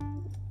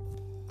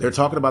 They're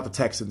talking about the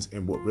Texans,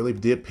 and what really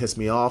did piss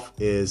me off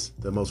is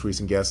the most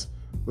recent guest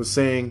was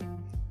saying,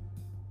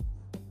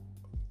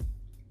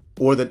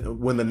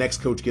 when the next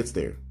coach gets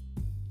there,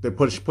 they're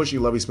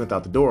pushing Lovie Smith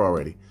out the door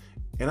already.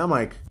 And I'm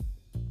like,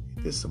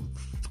 this is some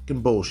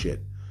fucking bullshit.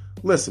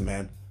 Listen,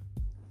 man.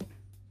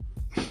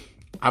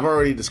 I've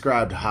already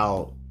described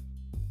how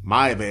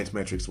my advanced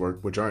metrics work,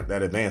 which aren't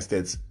that advanced,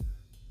 it's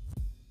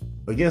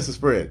against the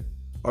spread.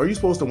 Are you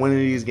supposed to win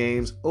any of these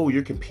games? Oh,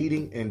 you're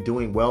competing and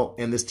doing well,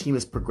 and this team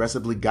has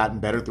progressively gotten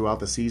better throughout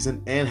the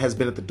season and has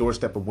been at the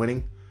doorstep of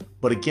winning,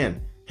 but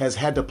again, has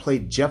had to play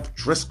Jeff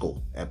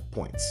Driscoll at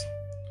points.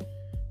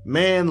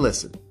 Man,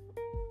 listen.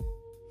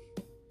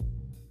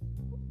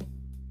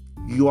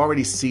 You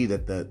already see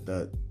that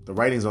the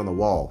writing's on the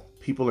wall.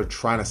 People are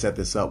trying to set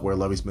this up where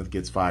Lovie Smith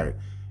gets fired.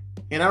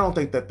 And I don't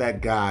think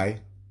that guy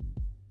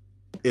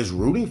is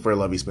rooting for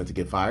Lovie Smith to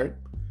get fired.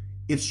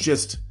 It's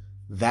just,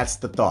 that's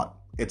the thought.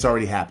 It's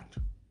already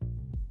happened.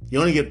 You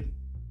only get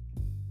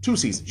 2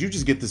 seasons. You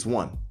just get this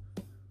one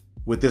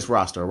with this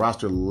roster. A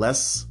roster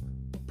less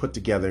put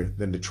together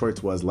than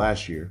Detroit's was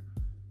last year.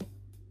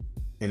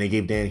 And they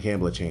gave Dan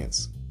Campbell a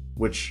chance,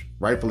 which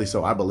rightfully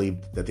so, I believe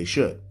that they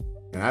should.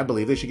 And I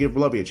believe they should give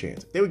Lovie a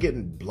chance. They were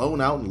getting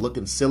blown out and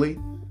looking silly.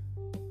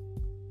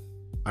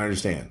 I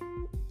understand.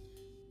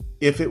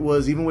 If it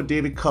was even with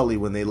David Culley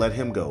when they let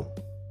him go,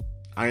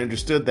 I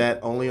understood that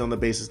only on the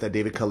basis that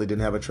David Culley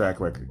didn't have a track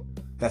record.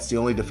 That's the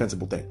only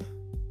defensible thing.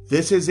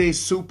 This is a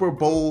Super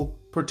Bowl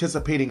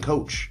participating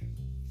coach.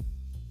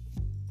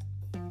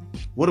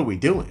 What are we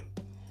doing?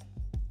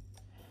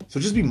 So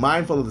just be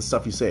mindful of the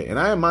stuff you say. And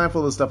I am mindful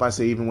of the stuff I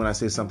say even when I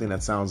say something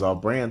that sounds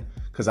off brand,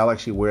 because I'll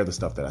actually wear the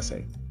stuff that I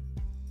say.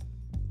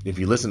 If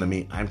you listen to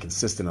me, I'm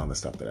consistent on the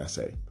stuff that I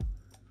say.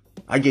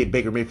 I gave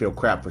Baker Mayfield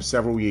crap for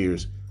several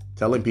years,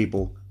 telling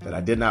people that I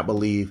did not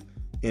believe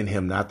in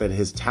him. Not that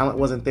his talent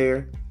wasn't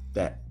there,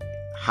 that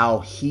how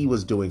he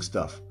was doing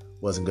stuff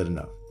wasn't good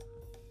enough.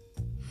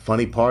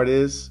 Funny part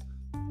is,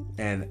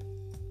 and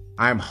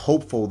I'm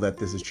hopeful that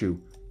this is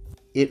true,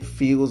 it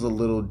feels a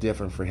little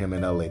different for him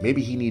in LA.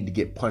 Maybe he needed to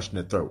get punched in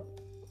the throat.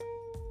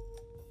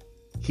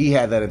 He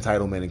had that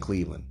entitlement in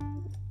Cleveland.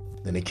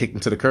 Then they kicked him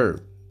to the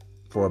curb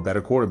for a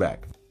better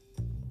quarterback,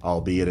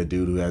 albeit a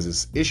dude who has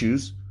his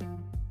issues.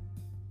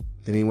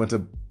 Then he went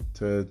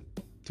to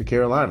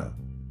Carolina,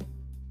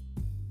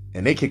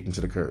 and they kicked him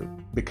to the curb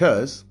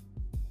because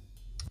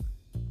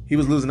he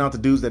was losing out to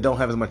dudes that don't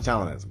have as much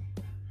talent as him.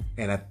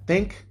 And I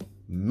think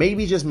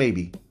maybe, just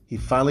maybe, he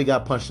finally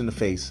got punched in the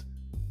face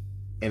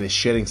and is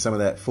shedding some of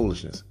that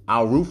foolishness.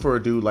 I'll root for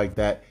a dude like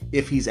that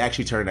if he's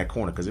actually turning that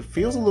corner, because it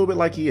feels a little bit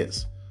like he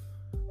is.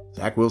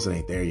 Zach Wilson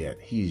ain't there yet.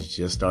 He's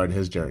just starting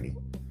his journey.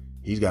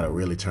 He's got to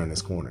really turn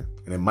this corner.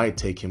 And it might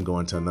take him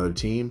going to another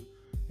team,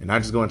 and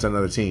not just going to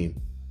another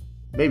team,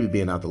 maybe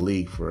being out the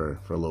league for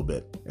a little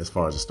bit as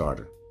far as a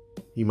starter.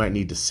 He might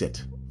need to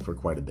sit for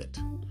quite a bit.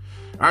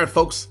 All right,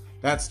 folks,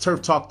 that's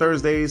Turf Talk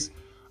Thursdays,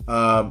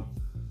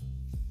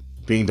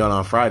 being done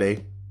on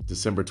Friday,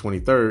 December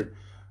 23rd.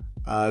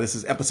 This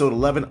is episode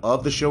 11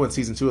 of the show in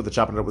season 2 of the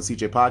Chopping It Up with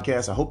CJ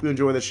podcast. I hope you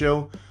enjoy the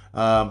show.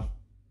 I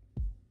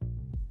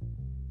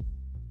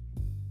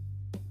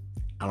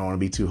don't want to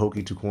be too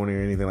hokey, too corny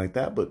or anything like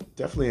that, but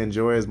definitely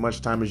enjoy as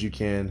much time as you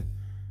can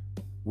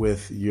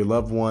with your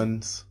loved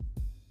ones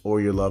or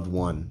your loved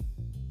one,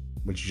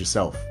 which is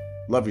yourself.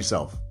 Love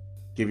yourself.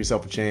 Give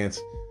yourself a chance.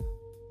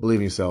 Believe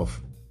in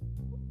yourself.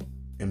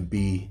 And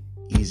be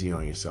easy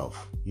on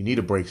yourself. You need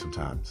a break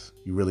sometimes.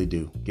 You really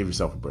do. Give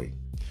yourself a break.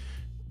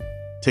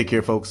 Take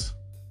care, folks.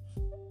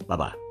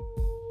 Bye-bye.